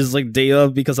changes like day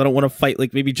of because I don't want to fight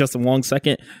like maybe just a long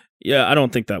second. Yeah, I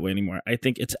don't think that way anymore. I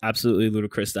think it's absolutely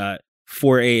ludicrous that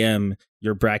 4 a.m.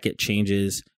 your bracket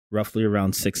changes roughly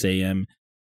around 6 a.m.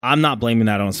 I'm not blaming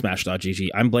that on Smash.gg.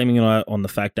 I'm blaming it on the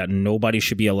fact that nobody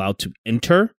should be allowed to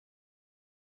enter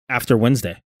after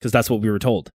Wednesday. Because that's what we were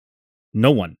told. No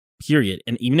one, period.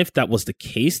 And even if that was the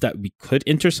case, that we could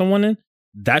enter someone in,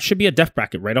 that should be a death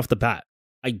bracket right off the bat.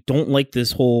 I don't like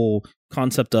this whole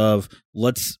concept of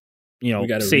let's,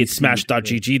 say it's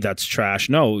Smash.gg, that's trash.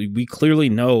 No, we clearly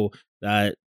know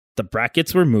that the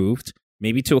brackets were moved,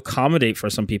 maybe to accommodate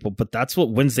for some people, but that's what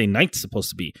Wednesday night's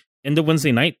supposed to be. Into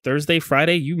Wednesday night, Thursday,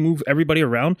 Friday, you move everybody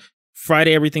around.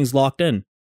 Friday, everything's locked in.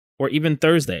 Or even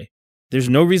Thursday. There's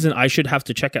no reason I should have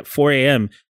to check at 4 a.m.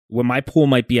 when my pool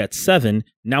might be at 7,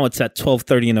 now it's at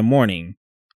 12:30 in the morning,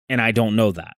 and I don't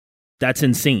know that. That's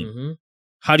insane. Mm-hmm.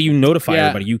 How do you notify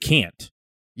everybody? You can't.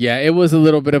 Yeah, it was a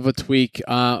little bit of a tweak,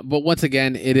 but once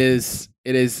again, it is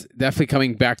definitely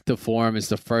coming back to form. It's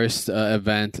the first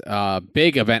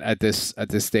big event at this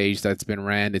stage that's been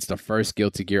ran. It's the first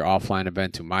Guilty Gear offline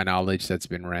event, to my knowledge, that's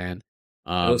been ran.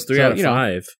 It was 3 out of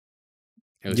 5.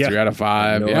 It was 3 out of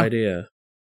 5. No idea.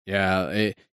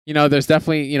 Yeah. There's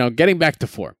definitely, getting back to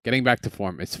form.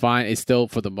 It's fine. It's still,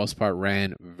 for the most part,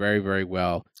 ran very, very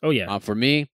well. Oh, yeah. For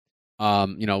me,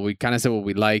 we kind of said what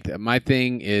we liked. My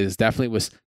thing is definitely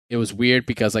it was weird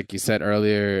because, like you said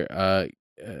earlier,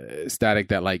 Static,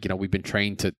 that, like, we've been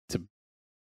trained to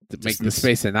to make the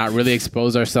space and not really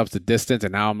expose ourselves to distance.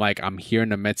 And now I'm here in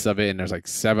the midst of it, and there's like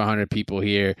 700 people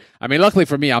here. I mean, luckily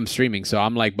for me, I'm streaming, so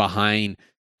I'm like behind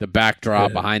the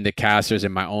backdrop, behind the casters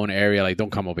in my own area. Like,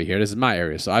 don't come over here. This is my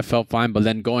area. So I felt fine. But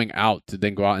then going out to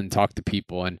then go out and talk to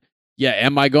people, and yeah,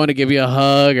 am I going to give you a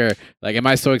hug, or like, am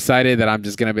I so excited that I'm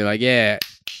just gonna be like, yeah,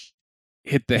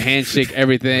 hit the handshake,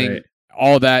 everything,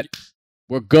 all that,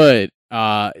 we're good.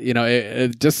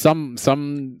 It just some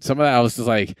of that I was just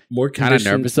like more kind of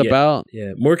nervous about.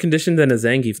 Yeah, more conditioned than a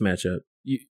Zangief matchup.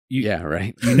 Yeah,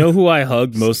 right. You know who I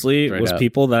hugged mostly was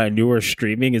people that I knew were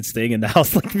streaming and staying in the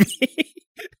house like me.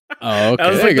 Oh,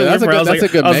 okay. That's a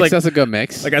good mix. That's a good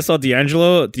mix. Like I saw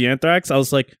D'Angelo, D'Anthrax. I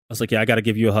was like, yeah, I got to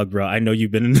give you a hug, bro. I know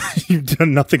you've done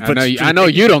nothing but streaming. I know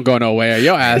you don't go nowhere.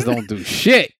 Your ass don't do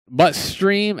shit but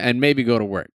stream and maybe go to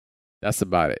work. That's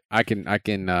about it. I can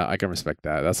respect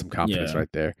that. That's some confidence right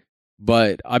there.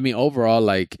 But I mean, overall,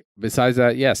 like besides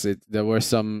that, yes, there were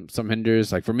some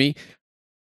hinders. Like for me,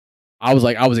 I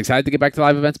was excited to get back to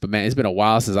live events, but man, it's been a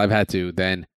while since I've had to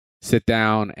then sit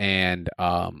down and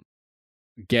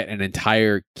get an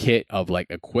entire kit of like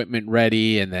equipment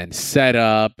ready and then set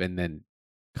up and then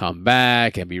come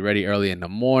back and be ready early in the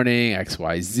morning,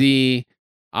 XYZ.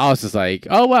 I was just like,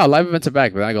 oh wow, live events are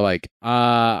back. But I go like,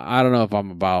 I don't know if I'm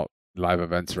about live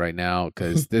events right now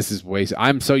because this is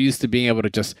I'm so used to being able to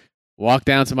just walk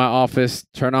down to my office,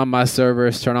 turn on my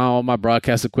servers, turn on all my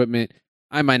broadcast equipment.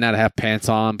 I might not have pants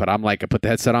on, but I'm like, I put the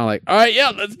headset on, like, all right,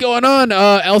 yeah, let's going on.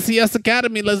 LCS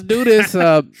Academy, let's do this.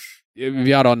 If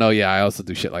y'all don't know, I also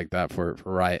do shit like that for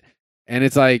Riot. And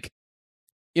it's like,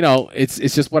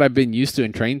 it's just what I've been used to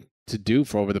and trained to do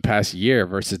for over the past year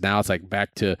versus now it's like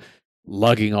back to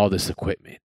lugging all this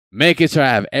equipment, making sure I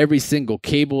have every single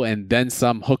cable and then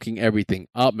some, hooking everything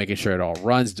up, making sure it all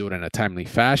runs, do it in a timely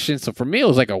fashion. So for me, it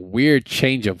was like a weird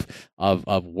change of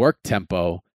work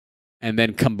tempo. And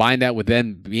then combine that with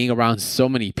then being around so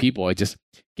many people, it just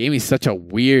gave me such a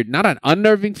weird, not an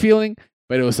unnerving feeling,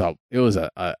 but it was a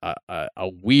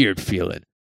weird feeling.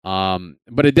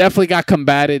 But it definitely got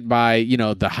combated by,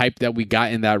 the hype that we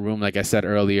got in that room. Like I said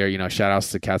earlier, shout outs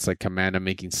to cats like Commander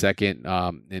making second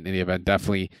in the event.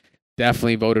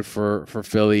 Definitely voted for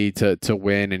Philly to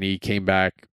win, and he came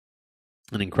back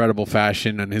in incredible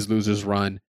fashion on his losers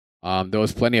run. There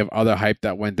was plenty of other hype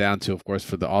that went down to, of course,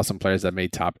 for the awesome players that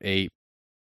made top 8,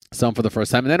 some for the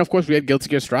first time. And then, of course, we had Guilty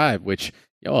Gear Strive, which,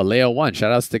 Leo won.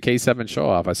 Shout outs to K7 Show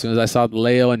Off. As soon as I saw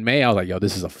Leo in May, I was like,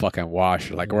 this is a fucking wash.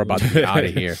 Like, we're about to be out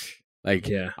of here. Like,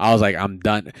 I was like, I'm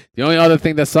done. The only other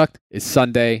thing that sucked is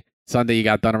Sunday. Sunday, you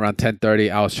got done around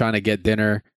 10:30. I was trying to get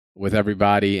dinner with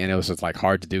everybody, and it was just, like,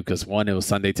 hard to do because, one, it was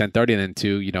Sunday 10:30, and then,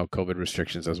 two, COVID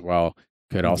restrictions as well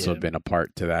could also have been a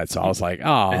part to that. So I was like,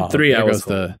 oh, and 3 hours.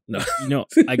 I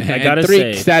gotta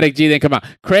say, Static G didn't come out.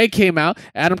 Craig came out.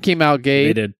 Adam came out. Gabe,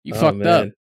 they did. You fucked up.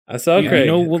 I saw Craig.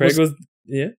 Craig was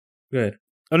go ahead.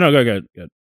 Oh no, go.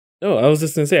 No, I was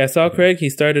just gonna say I saw Craig. He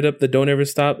started up the Don't Ever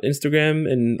Stop Instagram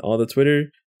and all the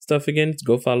Twitter stuff again.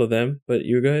 Go follow them. But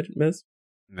you go ahead, Miss.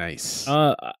 Nice.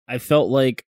 I felt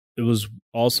like it was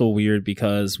also weird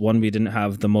because one, we didn't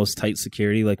have the most tight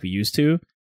security like we used to.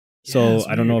 So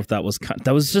I don't know if that was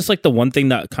just like the one thing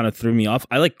that kind of threw me off.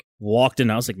 I like walked in,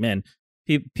 I was like, man,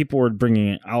 people were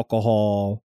bringing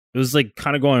alcohol. It was like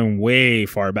kind of going way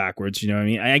far backwards. You know what I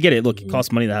mean? I get it. Look, it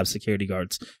costs money to have security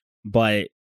guards, but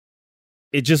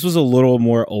it just was a little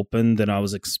more open than I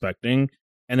was expecting.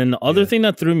 And then the other thing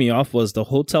that threw me off was the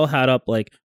hotel had up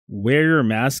like wear your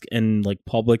mask in like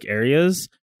public areas.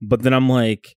 But then I'm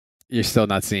like, you're still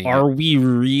not seeing. Are we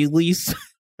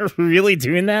really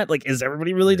doing that? Like, is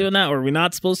everybody really doing that, or are we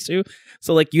not supposed to?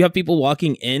 So like, you have people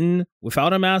walking in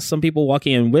without a mask, some people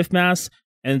walking in with masks,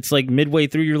 and it's like midway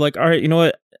through, you're like, all right, you know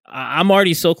what? I'm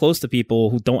already so close to people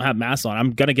who don't have masks on.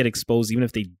 I'm gonna get exposed even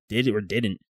if they did or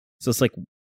didn't. So it's like,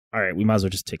 all right, we might as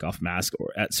well just take off mask or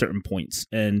at certain points.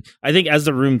 And I think as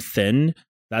the room thinned,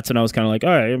 that's when I was kind of like, all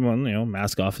right, well,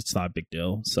 mask off, it's not a big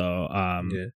deal. So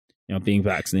being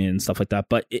vaccinated and stuff like that.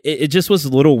 But it just was a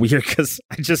little weird because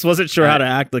I just wasn't sure how to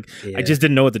act. Like, I just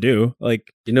didn't know what to do.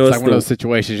 Like, it's like one of those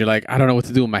situations you're like, I don't know what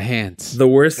to do with my hands. The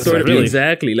worst sort of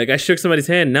exactly. Like, I shook somebody's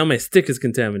hand. Now my stick is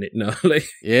contaminated. No, like,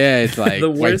 it's like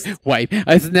the worst. Wipe.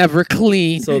 It's never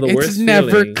clean. So it's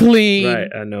never clean. Right.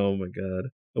 I know. Oh my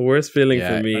god. The worst feeling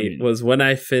for me was when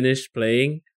I finished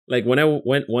playing. Like when I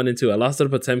went 1 and 2, I lost to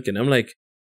Potemkin. I'm like,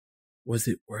 was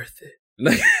it worth it?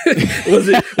 Like, was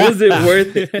it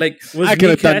worth it? Like, I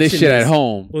could have done this shit at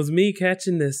home. Was me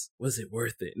catching this? Was it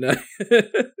worth it? No.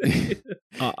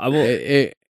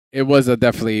 It was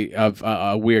definitely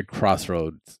a weird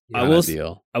crossroads. I will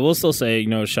still say,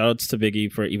 shout outs to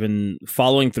Biggie for even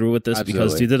following through with this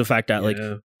because due to the fact that like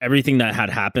everything that had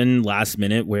happened last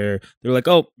minute where they're like,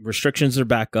 oh, restrictions are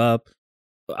back up.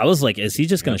 I was like, is he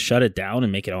just going to shut it down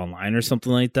and make it online or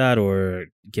something like that, or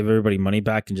give everybody money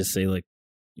back and just say like,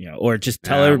 or just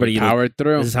tell everybody power it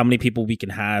through. This is how many people we can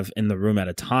have in the room at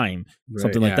a time,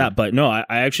 something like that. But no, I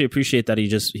actually appreciate that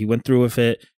he went through with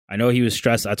it. I know he was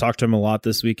stressed. I talked to him a lot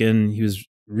this weekend. He was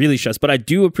really stressed, but I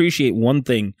do appreciate one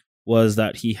thing was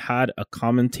that he had a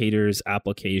commentator's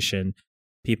application.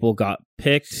 People got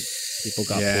picked. People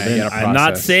got pulled in. I'm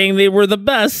not saying they were the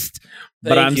best,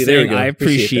 but I'm saying I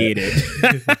appreciate it.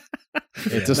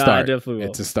 It's a start.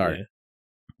 It's a start. Yeah.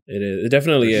 It is. It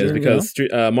definitely is because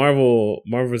Marvel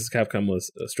vs. Capcom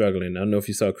was struggling. I don't know if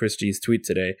you saw Chris G's tweet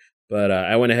today, but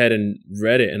I went ahead and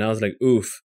read it, and I was like,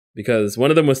 oof. Because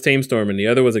one of them was Tamestorm, and the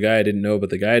other was a guy I didn't know, but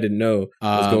the guy I didn't know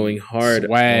was going hard.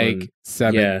 Swag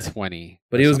 720.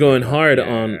 But he was going hard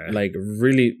on, like,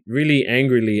 really, really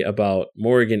angrily about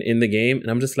Morrigan in the game,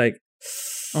 and I'm just like,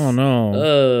 oh no,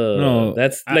 no,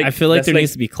 that's like I feel like there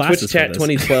needs to be classes. Twitch Chat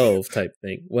 2012 type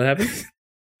thing. What happened?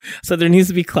 So there needs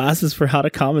to be classes for how to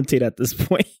commentate at this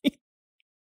point.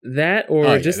 That or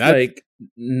a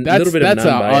little bit of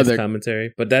non-biased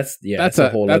commentary, but that's a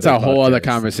whole other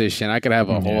conversation. I could have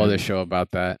a whole other show about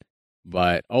that.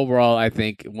 But overall, I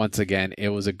think once again it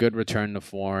was a good return to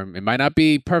form. It might not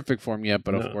be perfect form yet,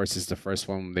 but of course it's the first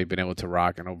one they've been able to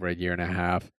rock in over a year and a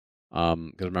half.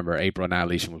 Because remember, April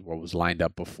Annihilation was what was lined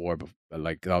up before,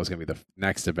 like that was gonna be the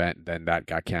next event. Then that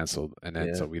got canceled, and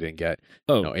then so we didn't get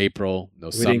no April, no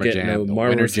Summer Jam, no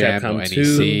Winter Jam, no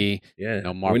NEC,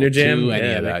 no Marvel Winter Jam, 2,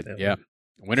 any of that. Yeah,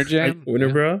 Winter Jam,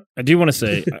 Bro. I do want to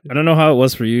say I don't know how it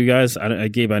was for you guys.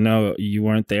 Gabe, I know you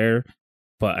weren't there,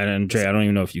 but and Dre, I don't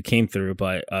even know if you came through.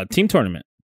 But team tournament,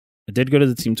 I did go to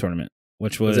the team tournament,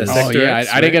 which was I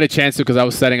didn't get a chance to because I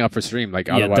was setting up for stream. Like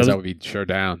otherwise, I would be sure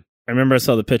down. I remember I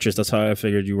saw the pictures. That's how I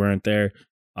figured you weren't there.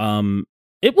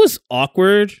 It was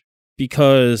awkward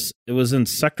because it was in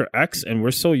Sector X, and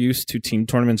we're so used to team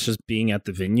tournaments just being at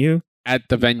the venue. At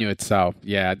the venue itself,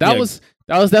 that was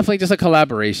definitely just a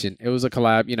collaboration. It was a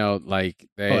collab, like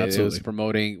it was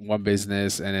promoting one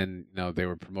business, and then they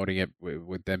were promoting it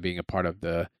with them being a part of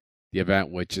the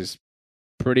event, which is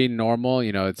pretty normal.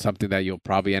 It's something that you'll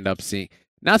probably end up seeing.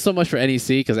 Not so much for NEC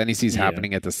because NEC is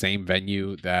happening at the same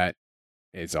venue that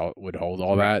would hold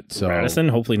all that. So Radisson,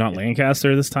 hopefully not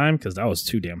Lancaster this time because that was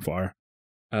too damn far.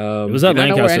 It was at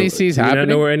Lancaster. Know where NEC's happening? I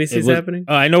know where NEC's happening.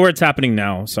 I know where it's happening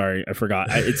now. Sorry, I forgot.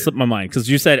 It slipped my mind because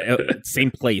you said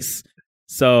same place.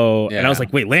 So and I was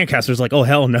like, wait, Lancaster's like, oh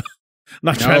hell no, I'm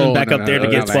not driving back up there to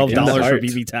get $12 for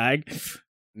BB tag.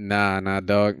 Nah,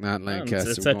 dog, not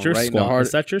Lancaster. It's at your squad.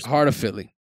 It's at your heart of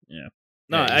Philly. Yeah,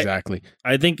 exactly.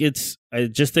 I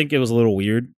just think it was a little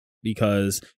weird.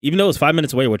 Because even though it was 5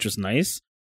 minutes away, which was nice,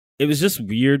 it was just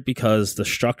weird because the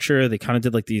structure, they kind of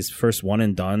did like these first one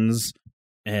and dones,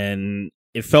 and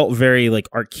it felt very like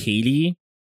arcadey.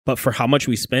 But for how much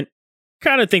we spent,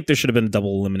 kind of think there should have been a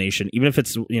double elimination, even if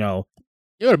it's you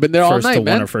would have been there all night, first to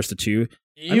man. one or first to two.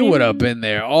 You would have been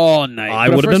there all night. I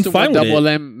would have been fine with double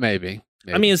it. Maybe.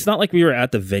 I mean, it's not like we were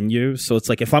at the venue, so it's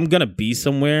like if I'm gonna be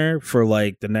somewhere for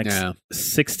like the next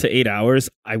 6 to 8 hours,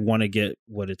 I want to get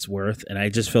what it's worth, and I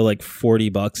just feel like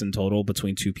 $40 in total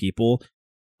between two people,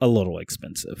 a little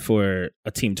expensive for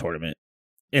a team tournament,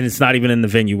 and it's not even in the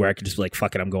venue where I could just be like,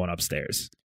 fuck it, I'm going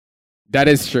upstairs. That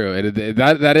is true.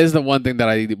 That is the one thing that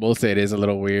I will say it is a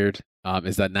little weird.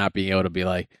 Is that not being able to be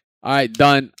like, all right,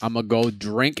 done. I'm gonna go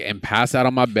drink and pass out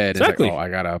on my bed. Exactly. It's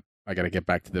like, I gotta get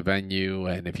back to the venue,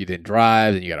 and if you didn't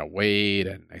drive, then you gotta wait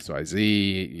and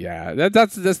XYZ. Yeah,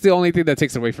 that's the only thing that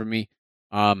takes away from me.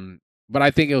 But I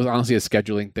think it was honestly a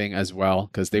scheduling thing as well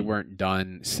because they weren't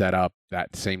done set up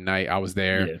that same night. I was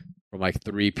there from like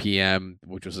 3 p.m.,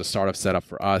 which was the start of setup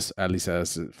for us, at least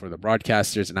as for the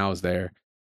broadcasters, and I was there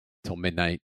till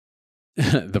midnight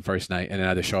the first night, and then I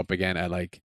had to show up again at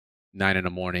like 9 in the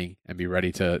morning and be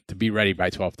ready to be ready by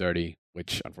 12:30.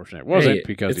 Which unfortunately it wasn't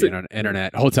because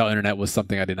the hotel internet was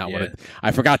something I did not want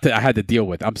to. I had to deal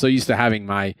with. I'm so used to having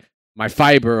my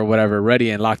fiber or whatever ready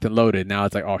and locked and loaded. Now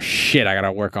it's like, oh shit, I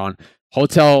gotta work on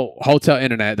hotel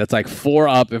internet that's like 4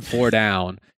 up and 4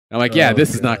 down. And I'm like,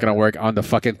 this is not gonna work on the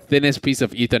fucking thinnest piece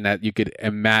of Ethernet you could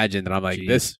imagine. And I'm like,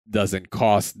 this doesn't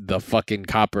cost the fucking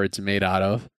copper it's made out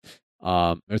of.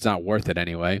 It's not worth it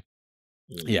anyway.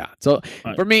 Yeah, so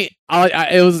for me,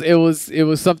 it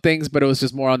was some things, but it was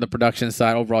just more on the production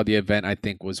side. Overall, the event I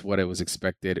think was what it was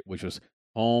expected, which was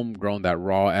homegrown, that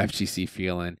raw FGC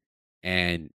feeling,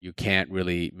 and you can't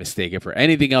really mistake it for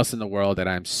anything else in the world. And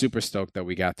I'm super stoked that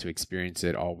we got to experience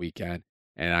it all weekend,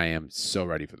 and I am so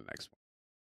ready for the next one.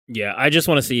 Yeah, I just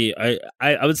want to see.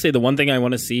 I would say the one thing I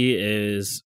want to see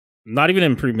is not even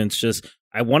improvements, just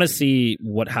I want to see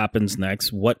what happens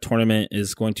next. What tournament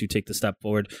is going to take the step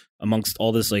forward amongst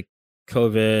all this like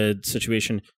COVID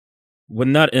situation?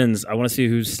 When that ends, I want to see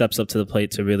who steps up to the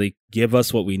plate to really give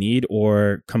us what we need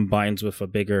or combines with a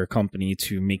bigger company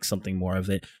to make something more of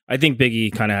it. I think Big E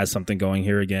kind of has something going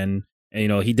here again.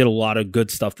 And, he did a lot of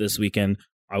good stuff this weekend.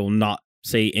 I will not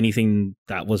say anything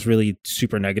that was really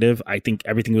super negative. I think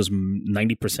everything was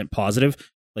 90% positive.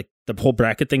 Like the whole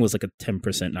bracket thing was like a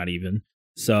 10%, not even.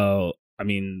 So, I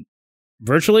mean,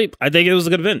 virtually, I think it was a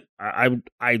good event.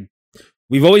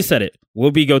 We've always said it.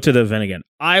 Will we go to the event again?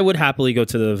 I would happily go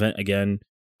to the event again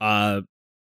down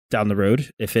the road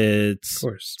if it's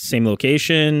same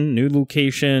location, new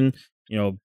location,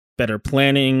 better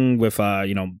planning with,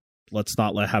 let's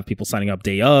not have people signing up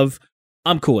day of.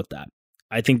 I'm cool with that.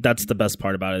 I think that's the best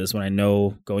part about it is when I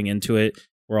know going into it,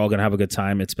 we're all going to have a good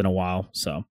time. It's been a while.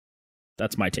 So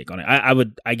that's my take on it.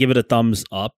 I give it a thumbs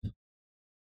up.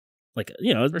 Like,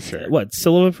 for sure. What,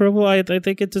 seal of approval? I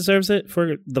think it deserves it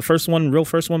for the first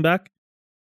one back.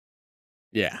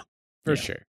 Yeah, for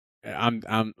sure. I'm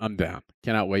down.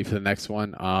 Cannot wait for the next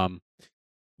one.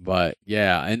 But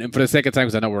yeah, and for the second time,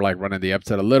 because I know we're running the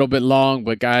episode a little bit long,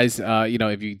 but guys,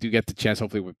 if you do get the chance,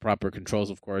 hopefully with proper controls,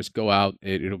 of course, go out.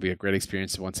 It'll be a great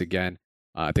experience once again.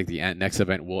 I think the next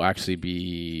event will actually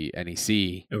be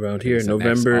NEC around here,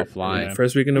 November,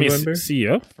 first week of November.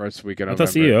 CEO, first week of November. I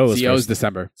thought CEO is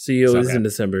December. CEO is in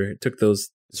December. It took those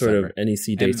sort of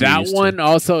NEC dates. And that one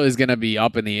also is going to be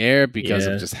up in the air because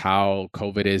of just how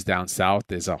COVID is down south.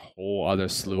 There's a whole other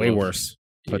slew of worse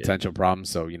potential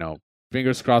problems. So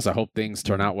fingers crossed. I hope things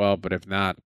turn out well. But if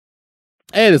not,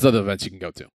 there's other events you can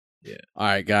go to. Yeah. All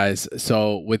right, guys.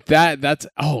 So with that, that's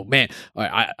man. All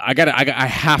right, I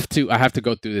have to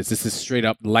go through this. This is straight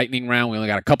up lightning round. We only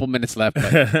got a couple minutes left.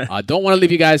 But don't want to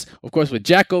leave you guys. Of course, with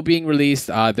Jacko being released,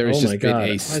 there has just been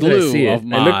a slew of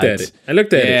mods. I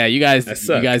looked at it. Yeah, you guys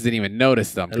didn't even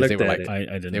notice them because they were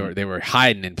I didn't. They were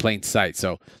hiding in plain sight.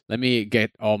 So let me get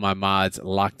all my mods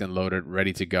locked and loaded,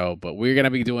 ready to go. But we're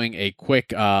gonna be doing a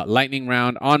quick lightning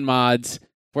round on mods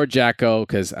for Jacko,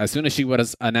 because as soon as she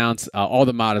was announced, all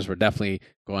the modders were definitely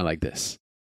going like this.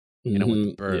 With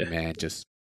the bird, man, just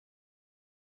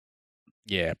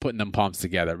putting them palms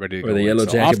together, ready to go. Or the yellow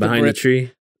jacket behind the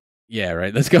tree. Yeah,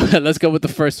 right. Let's go with the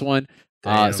first one.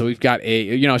 So we've got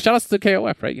shout outs to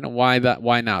KOF, right?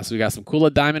 Why not? So we got some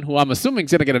Kula Diamond, who I'm assuming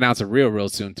is gonna get announced real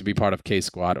soon to be part of K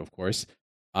Squad, of course.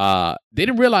 They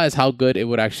didn't realize how good it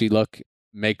would actually look.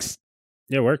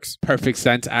 It works. Perfect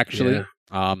sense, actually.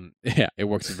 Yeah. It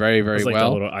works very, very it's like well.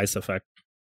 The little ice effect.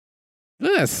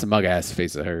 Look at that smug ass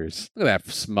face of hers. Look at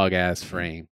that smug ass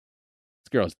frame. This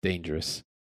girl's dangerous.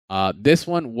 This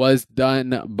one was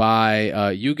done by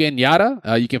Yugen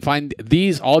Yada. You can find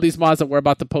all these mods that we're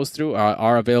about to post through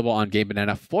are available on Game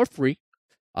Banana for free.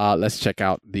 Let's check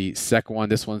out the second one.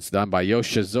 This one's done by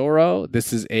Yoshizoro.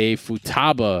 This is a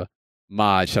Futaba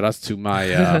mod. Shout outs to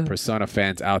my Persona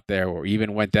fans out there, or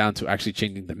even went down to actually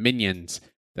changing the minions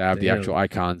that have the actual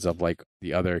icons of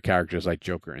the other characters like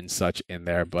Joker and such in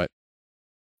there. But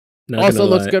also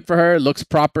looks good for her. Looks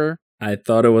proper. I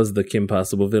thought it was the Kim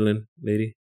Possible villain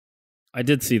lady. I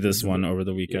did see this one over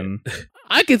the weekend. Yeah.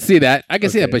 I can see that.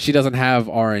 See that, but she doesn't have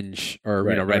orange or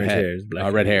red hair.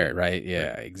 Red hair, right?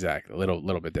 Yeah, exactly. A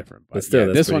little bit different. But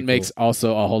still, this one makes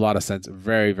also a whole lot of sense.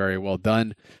 Very, very well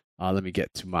done. Let me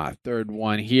get to my third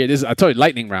one here. I told you,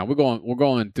 lightning round. We're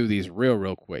going through these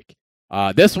real quick.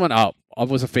 This one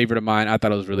was a favorite of mine. I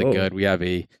thought it was really good. We have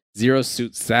a Zero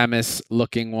Suit Samus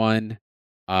looking one.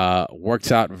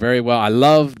 Works out very well. I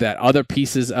love that other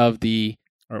pieces of the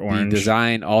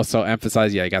design also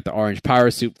emphasize. Yeah, you got the orange power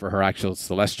suit for her actual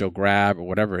celestial grab or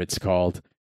whatever it's called.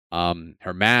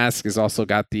 Her mask has also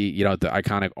got the the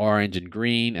iconic orange and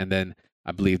green, and then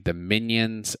I believe the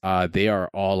minions. They are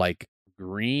all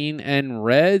green and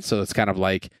red, so it's kind of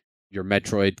like your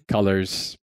Metroid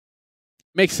colors.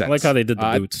 Makes sense. I like how they did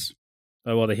the boots.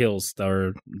 The heels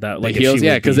the heels,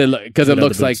 yeah, because it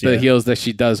looks like the heels that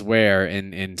she does wear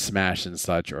in Smash and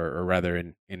such, or rather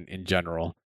in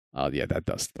general. That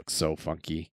does look so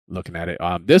funky looking at it.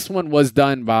 This one was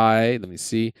done by, let me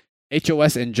see,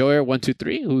 HOS Enjoyer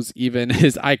 123, who's even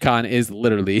his icon is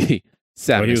literally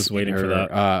Samus. He was waiting for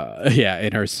that.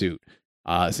 In her suit.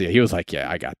 He was like,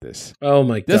 yeah, I got this. Oh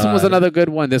my god. This one was another good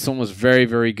one. This one was very,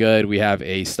 very good. We have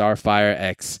a Starfire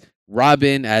X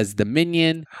Robin as the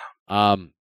minion.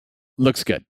 Looks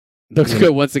good. Looks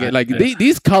good once again.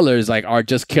 These colors are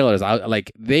just killers.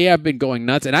 They have been going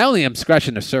nuts, and I only am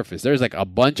scratching the surface. There's a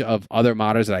bunch of other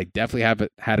modders that I definitely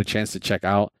haven't had a chance to check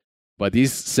out. But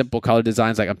these simple color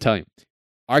designs, I'm telling you,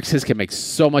 ArcSys can make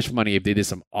so much money if they did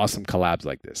some awesome collabs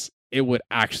like this. It would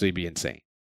actually be insane.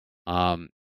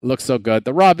 Looks so good.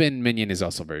 The Robin minion is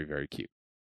also very, very cute.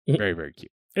 Very, very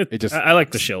cute. I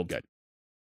like the shield. Good.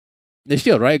 The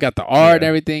shield, right? Got the art and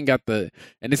everything. And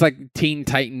it's like Teen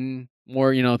Titan,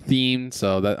 more themed.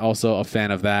 So that also a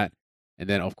fan of that. And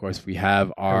then of course we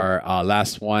have our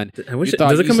last one. Does it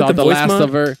come with the voice last mod?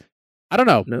 of her. I don't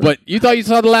know, but you thought you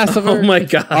saw the last of her. Oh my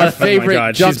god! Our favorite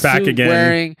jumpsuit she's back again.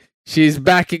 wearing. She's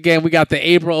back again. We got the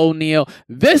April O'Neil.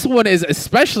 This one is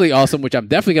especially awesome, which I'm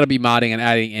definitely going to be modding and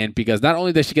adding in because not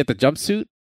only does she get the jumpsuit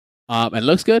and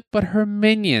looks good, but her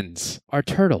minions are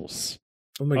turtles.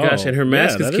 Oh my gosh! And her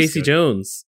mask is Casey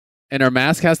Jones. And her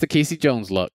mask has the Casey Jones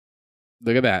look.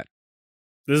 Look at that.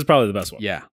 This is probably the best one.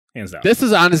 Yeah. Hands down. This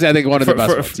is honestly, I think, one of the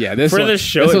best ones. Yeah. This show,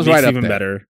 this it was makes right even up there.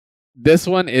 better. This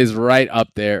one is right up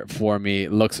there for me.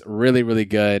 Looks really, really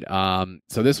good.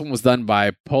 So this one was done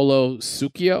by Polo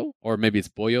Sukio, or maybe it's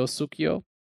Boyo Sukio.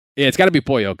 Yeah, it's got to be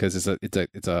Pollo because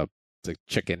it's a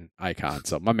chicken icon.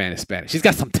 So my man is Spanish. He's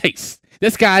got some taste.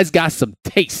 This guy's got some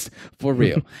taste for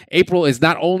real. April is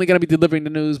not only going to be delivering the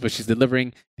news, but she's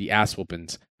delivering the ass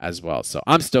whoopings as well. So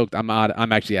I'm stoked. I'm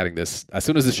actually adding this as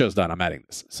soon as the show's done. I'm adding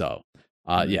this. So.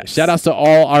 Yeah, shout outs to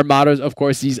all our modders. Of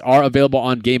course, these are available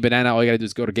on Game Banana. All you got to do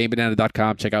is go to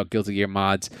GameBanana.com, check out Guilty Gear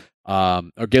mods,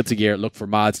 or Guilty Gear, look for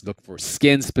mods, look for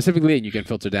skins specifically, and you can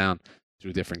filter down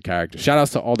through different characters. Shout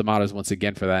outs to all the modders once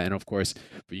again for that. And of course,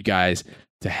 for you guys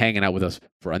to hanging out with us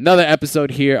for another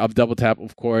episode here of Double Tap.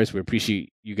 Of course, we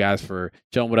appreciate you guys for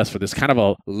chilling with us for this kind of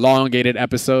a elongated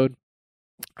episode.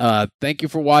 Thank you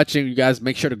for watching. You guys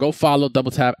make sure to go follow Double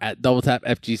Tap at Double Tap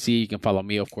FGC. You can follow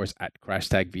me, of course, at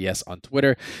Crashtag VS on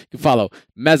Twitter. You can follow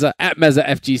Meza at Meza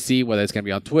FGC, whether it's going to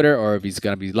be on Twitter or if he's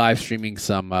going to be live streaming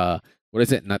some what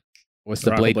is it? What's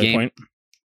the Blade game? Point.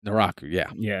 Naraku,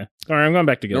 yeah. Yeah. All right, I'm going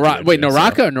back to get Wait,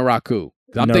 Naraka or Naraku?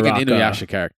 I'm thinking Inuyasha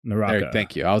character. Naraka.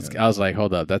 Thank you. I was like,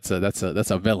 hold up, that's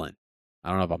a villain. I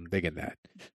don't know if I'm digging that.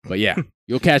 But yeah,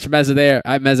 you'll catch Meza there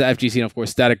at Meza FGC, and of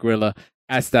course Static Gorilla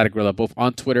at Static Gorilla, both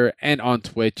on Twitter and on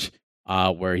Twitch,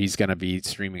 where he's gonna be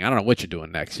streaming. I don't know what you're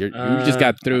doing next. You just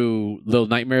got through Little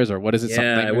Nightmares, or what is it?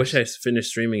 Yeah, I wish I finished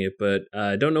streaming it, but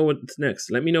I don't know what's next.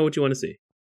 Let me know what you want to see.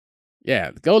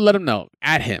 Yeah, go let him know.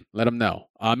 At him, let him know.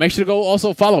 Make sure to go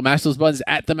also follow Mash Those Buttons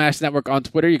at the Mash Network on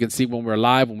Twitter. You can see when we're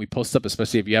live, when we post up,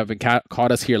 especially if you haven't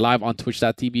caught us here live on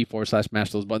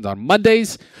twitch.tv/Mash Those Buttons on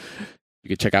Mondays. You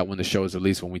can check out when the show is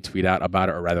released, when we tweet out about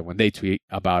it, or rather when they tweet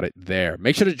about it there.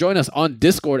 Make sure to join us on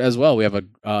Discord as well. We have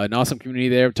an awesome community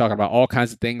there talking about all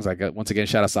kinds of things. Like once again,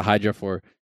 shout out to Hydra for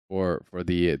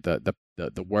the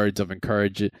words of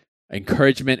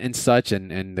encouragement and such,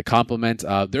 and the compliments.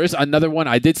 There is another one.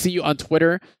 I did see you on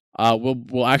Twitter.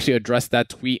 We'll actually address that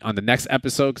tweet on the next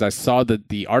episode because I saw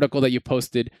the article that you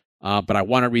posted. But I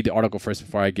want to read the article first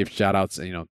before I give shout outs.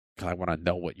 I want to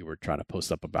know what you were trying to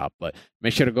post up about. But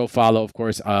make sure to go follow, of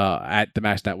course, at the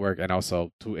Mash Network, and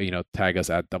also to tag us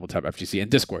at Double Tap FGC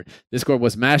and Discord. Discord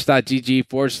was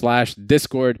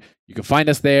mash.gg/Discord. You can find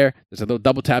us there. There's a little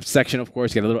Double Tap section, of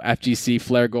course. You got a little FGC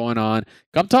flair going on.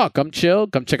 Come talk, come chill,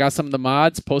 come check out some of the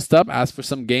mods. Post up, ask for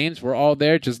some games. We're all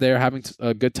there, just there having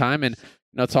a good time and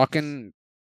talking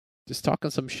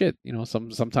some shit.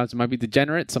 Sometimes it might be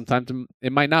degenerate, sometimes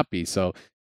it might not be. So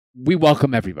we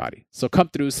welcome everybody. So come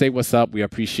through, say what's up. We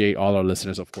appreciate all our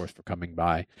listeners, of course, for coming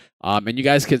by. And you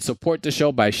guys can support the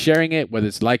show by sharing it, whether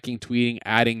it's liking, tweeting,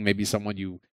 adding maybe someone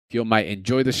you feel might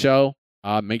enjoy the show.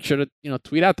 Make sure to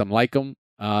tweet at them, like them,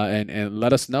 and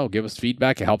let us know. Give us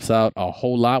feedback. It helps out a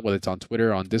whole lot, whether it's on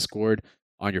Twitter, on Discord,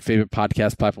 on your favorite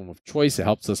podcast platform of choice. It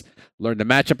helps us learn the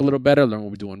matchup a little better, learn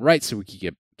what we're doing right, so we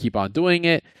can keep on doing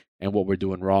it, and what we're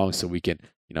doing wrong, so we can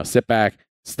sit back,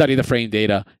 study the frame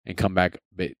data, and come back a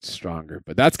bit stronger.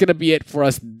 But that's going to be it for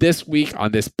us this week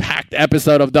on this packed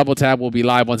episode of Double Tap. We'll be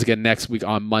live once again next week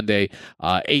on Monday,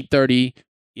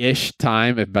 8:30-ish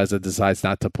time, if Beza decides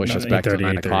not to push us back to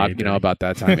 9 o'clock, about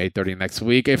that time, 8:30 next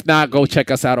week. If not, go check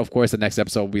us out. Of course, the next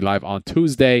episode will be live on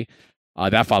Tuesday,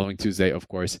 that following Tuesday, of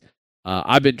course.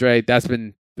 I've been Dre. That's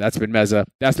been Meza.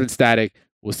 That's been Static.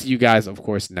 We'll see you guys, of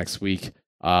course, next week.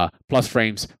 Plus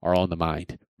frames are all in the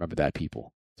mind. Remember that,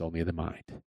 people. It's only in the mind.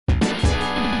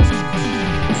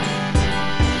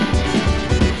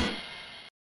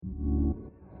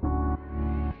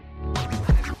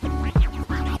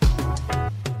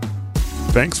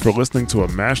 Thanks for listening to a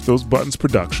Mash Those Buttons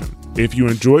production. If you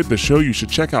enjoyed the show, you should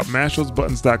check out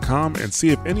mashthosebuttons.com and see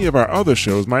if any of our other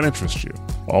shows might interest you.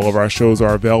 All of our shows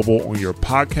are available on your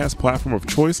podcast platform of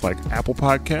choice like Apple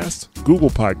Podcasts, Google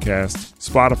Podcasts,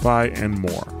 Spotify, and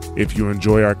more. If you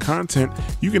enjoy our content,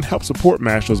 you can help support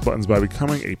Mash Those Buttons by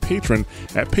becoming a patron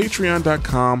at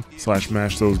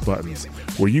patreon.com/mashthosebuttons,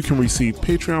 where you can receive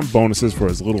Patreon bonuses for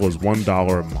as little as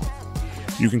 $1 a month.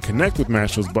 You can connect with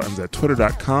Mash Those Buttons at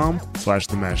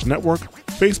twitter.com/The Mash Network,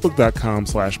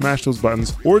 facebook.com/Mash Those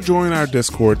Buttons, or join our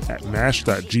Discord at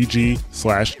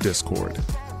mash.gg/Discord.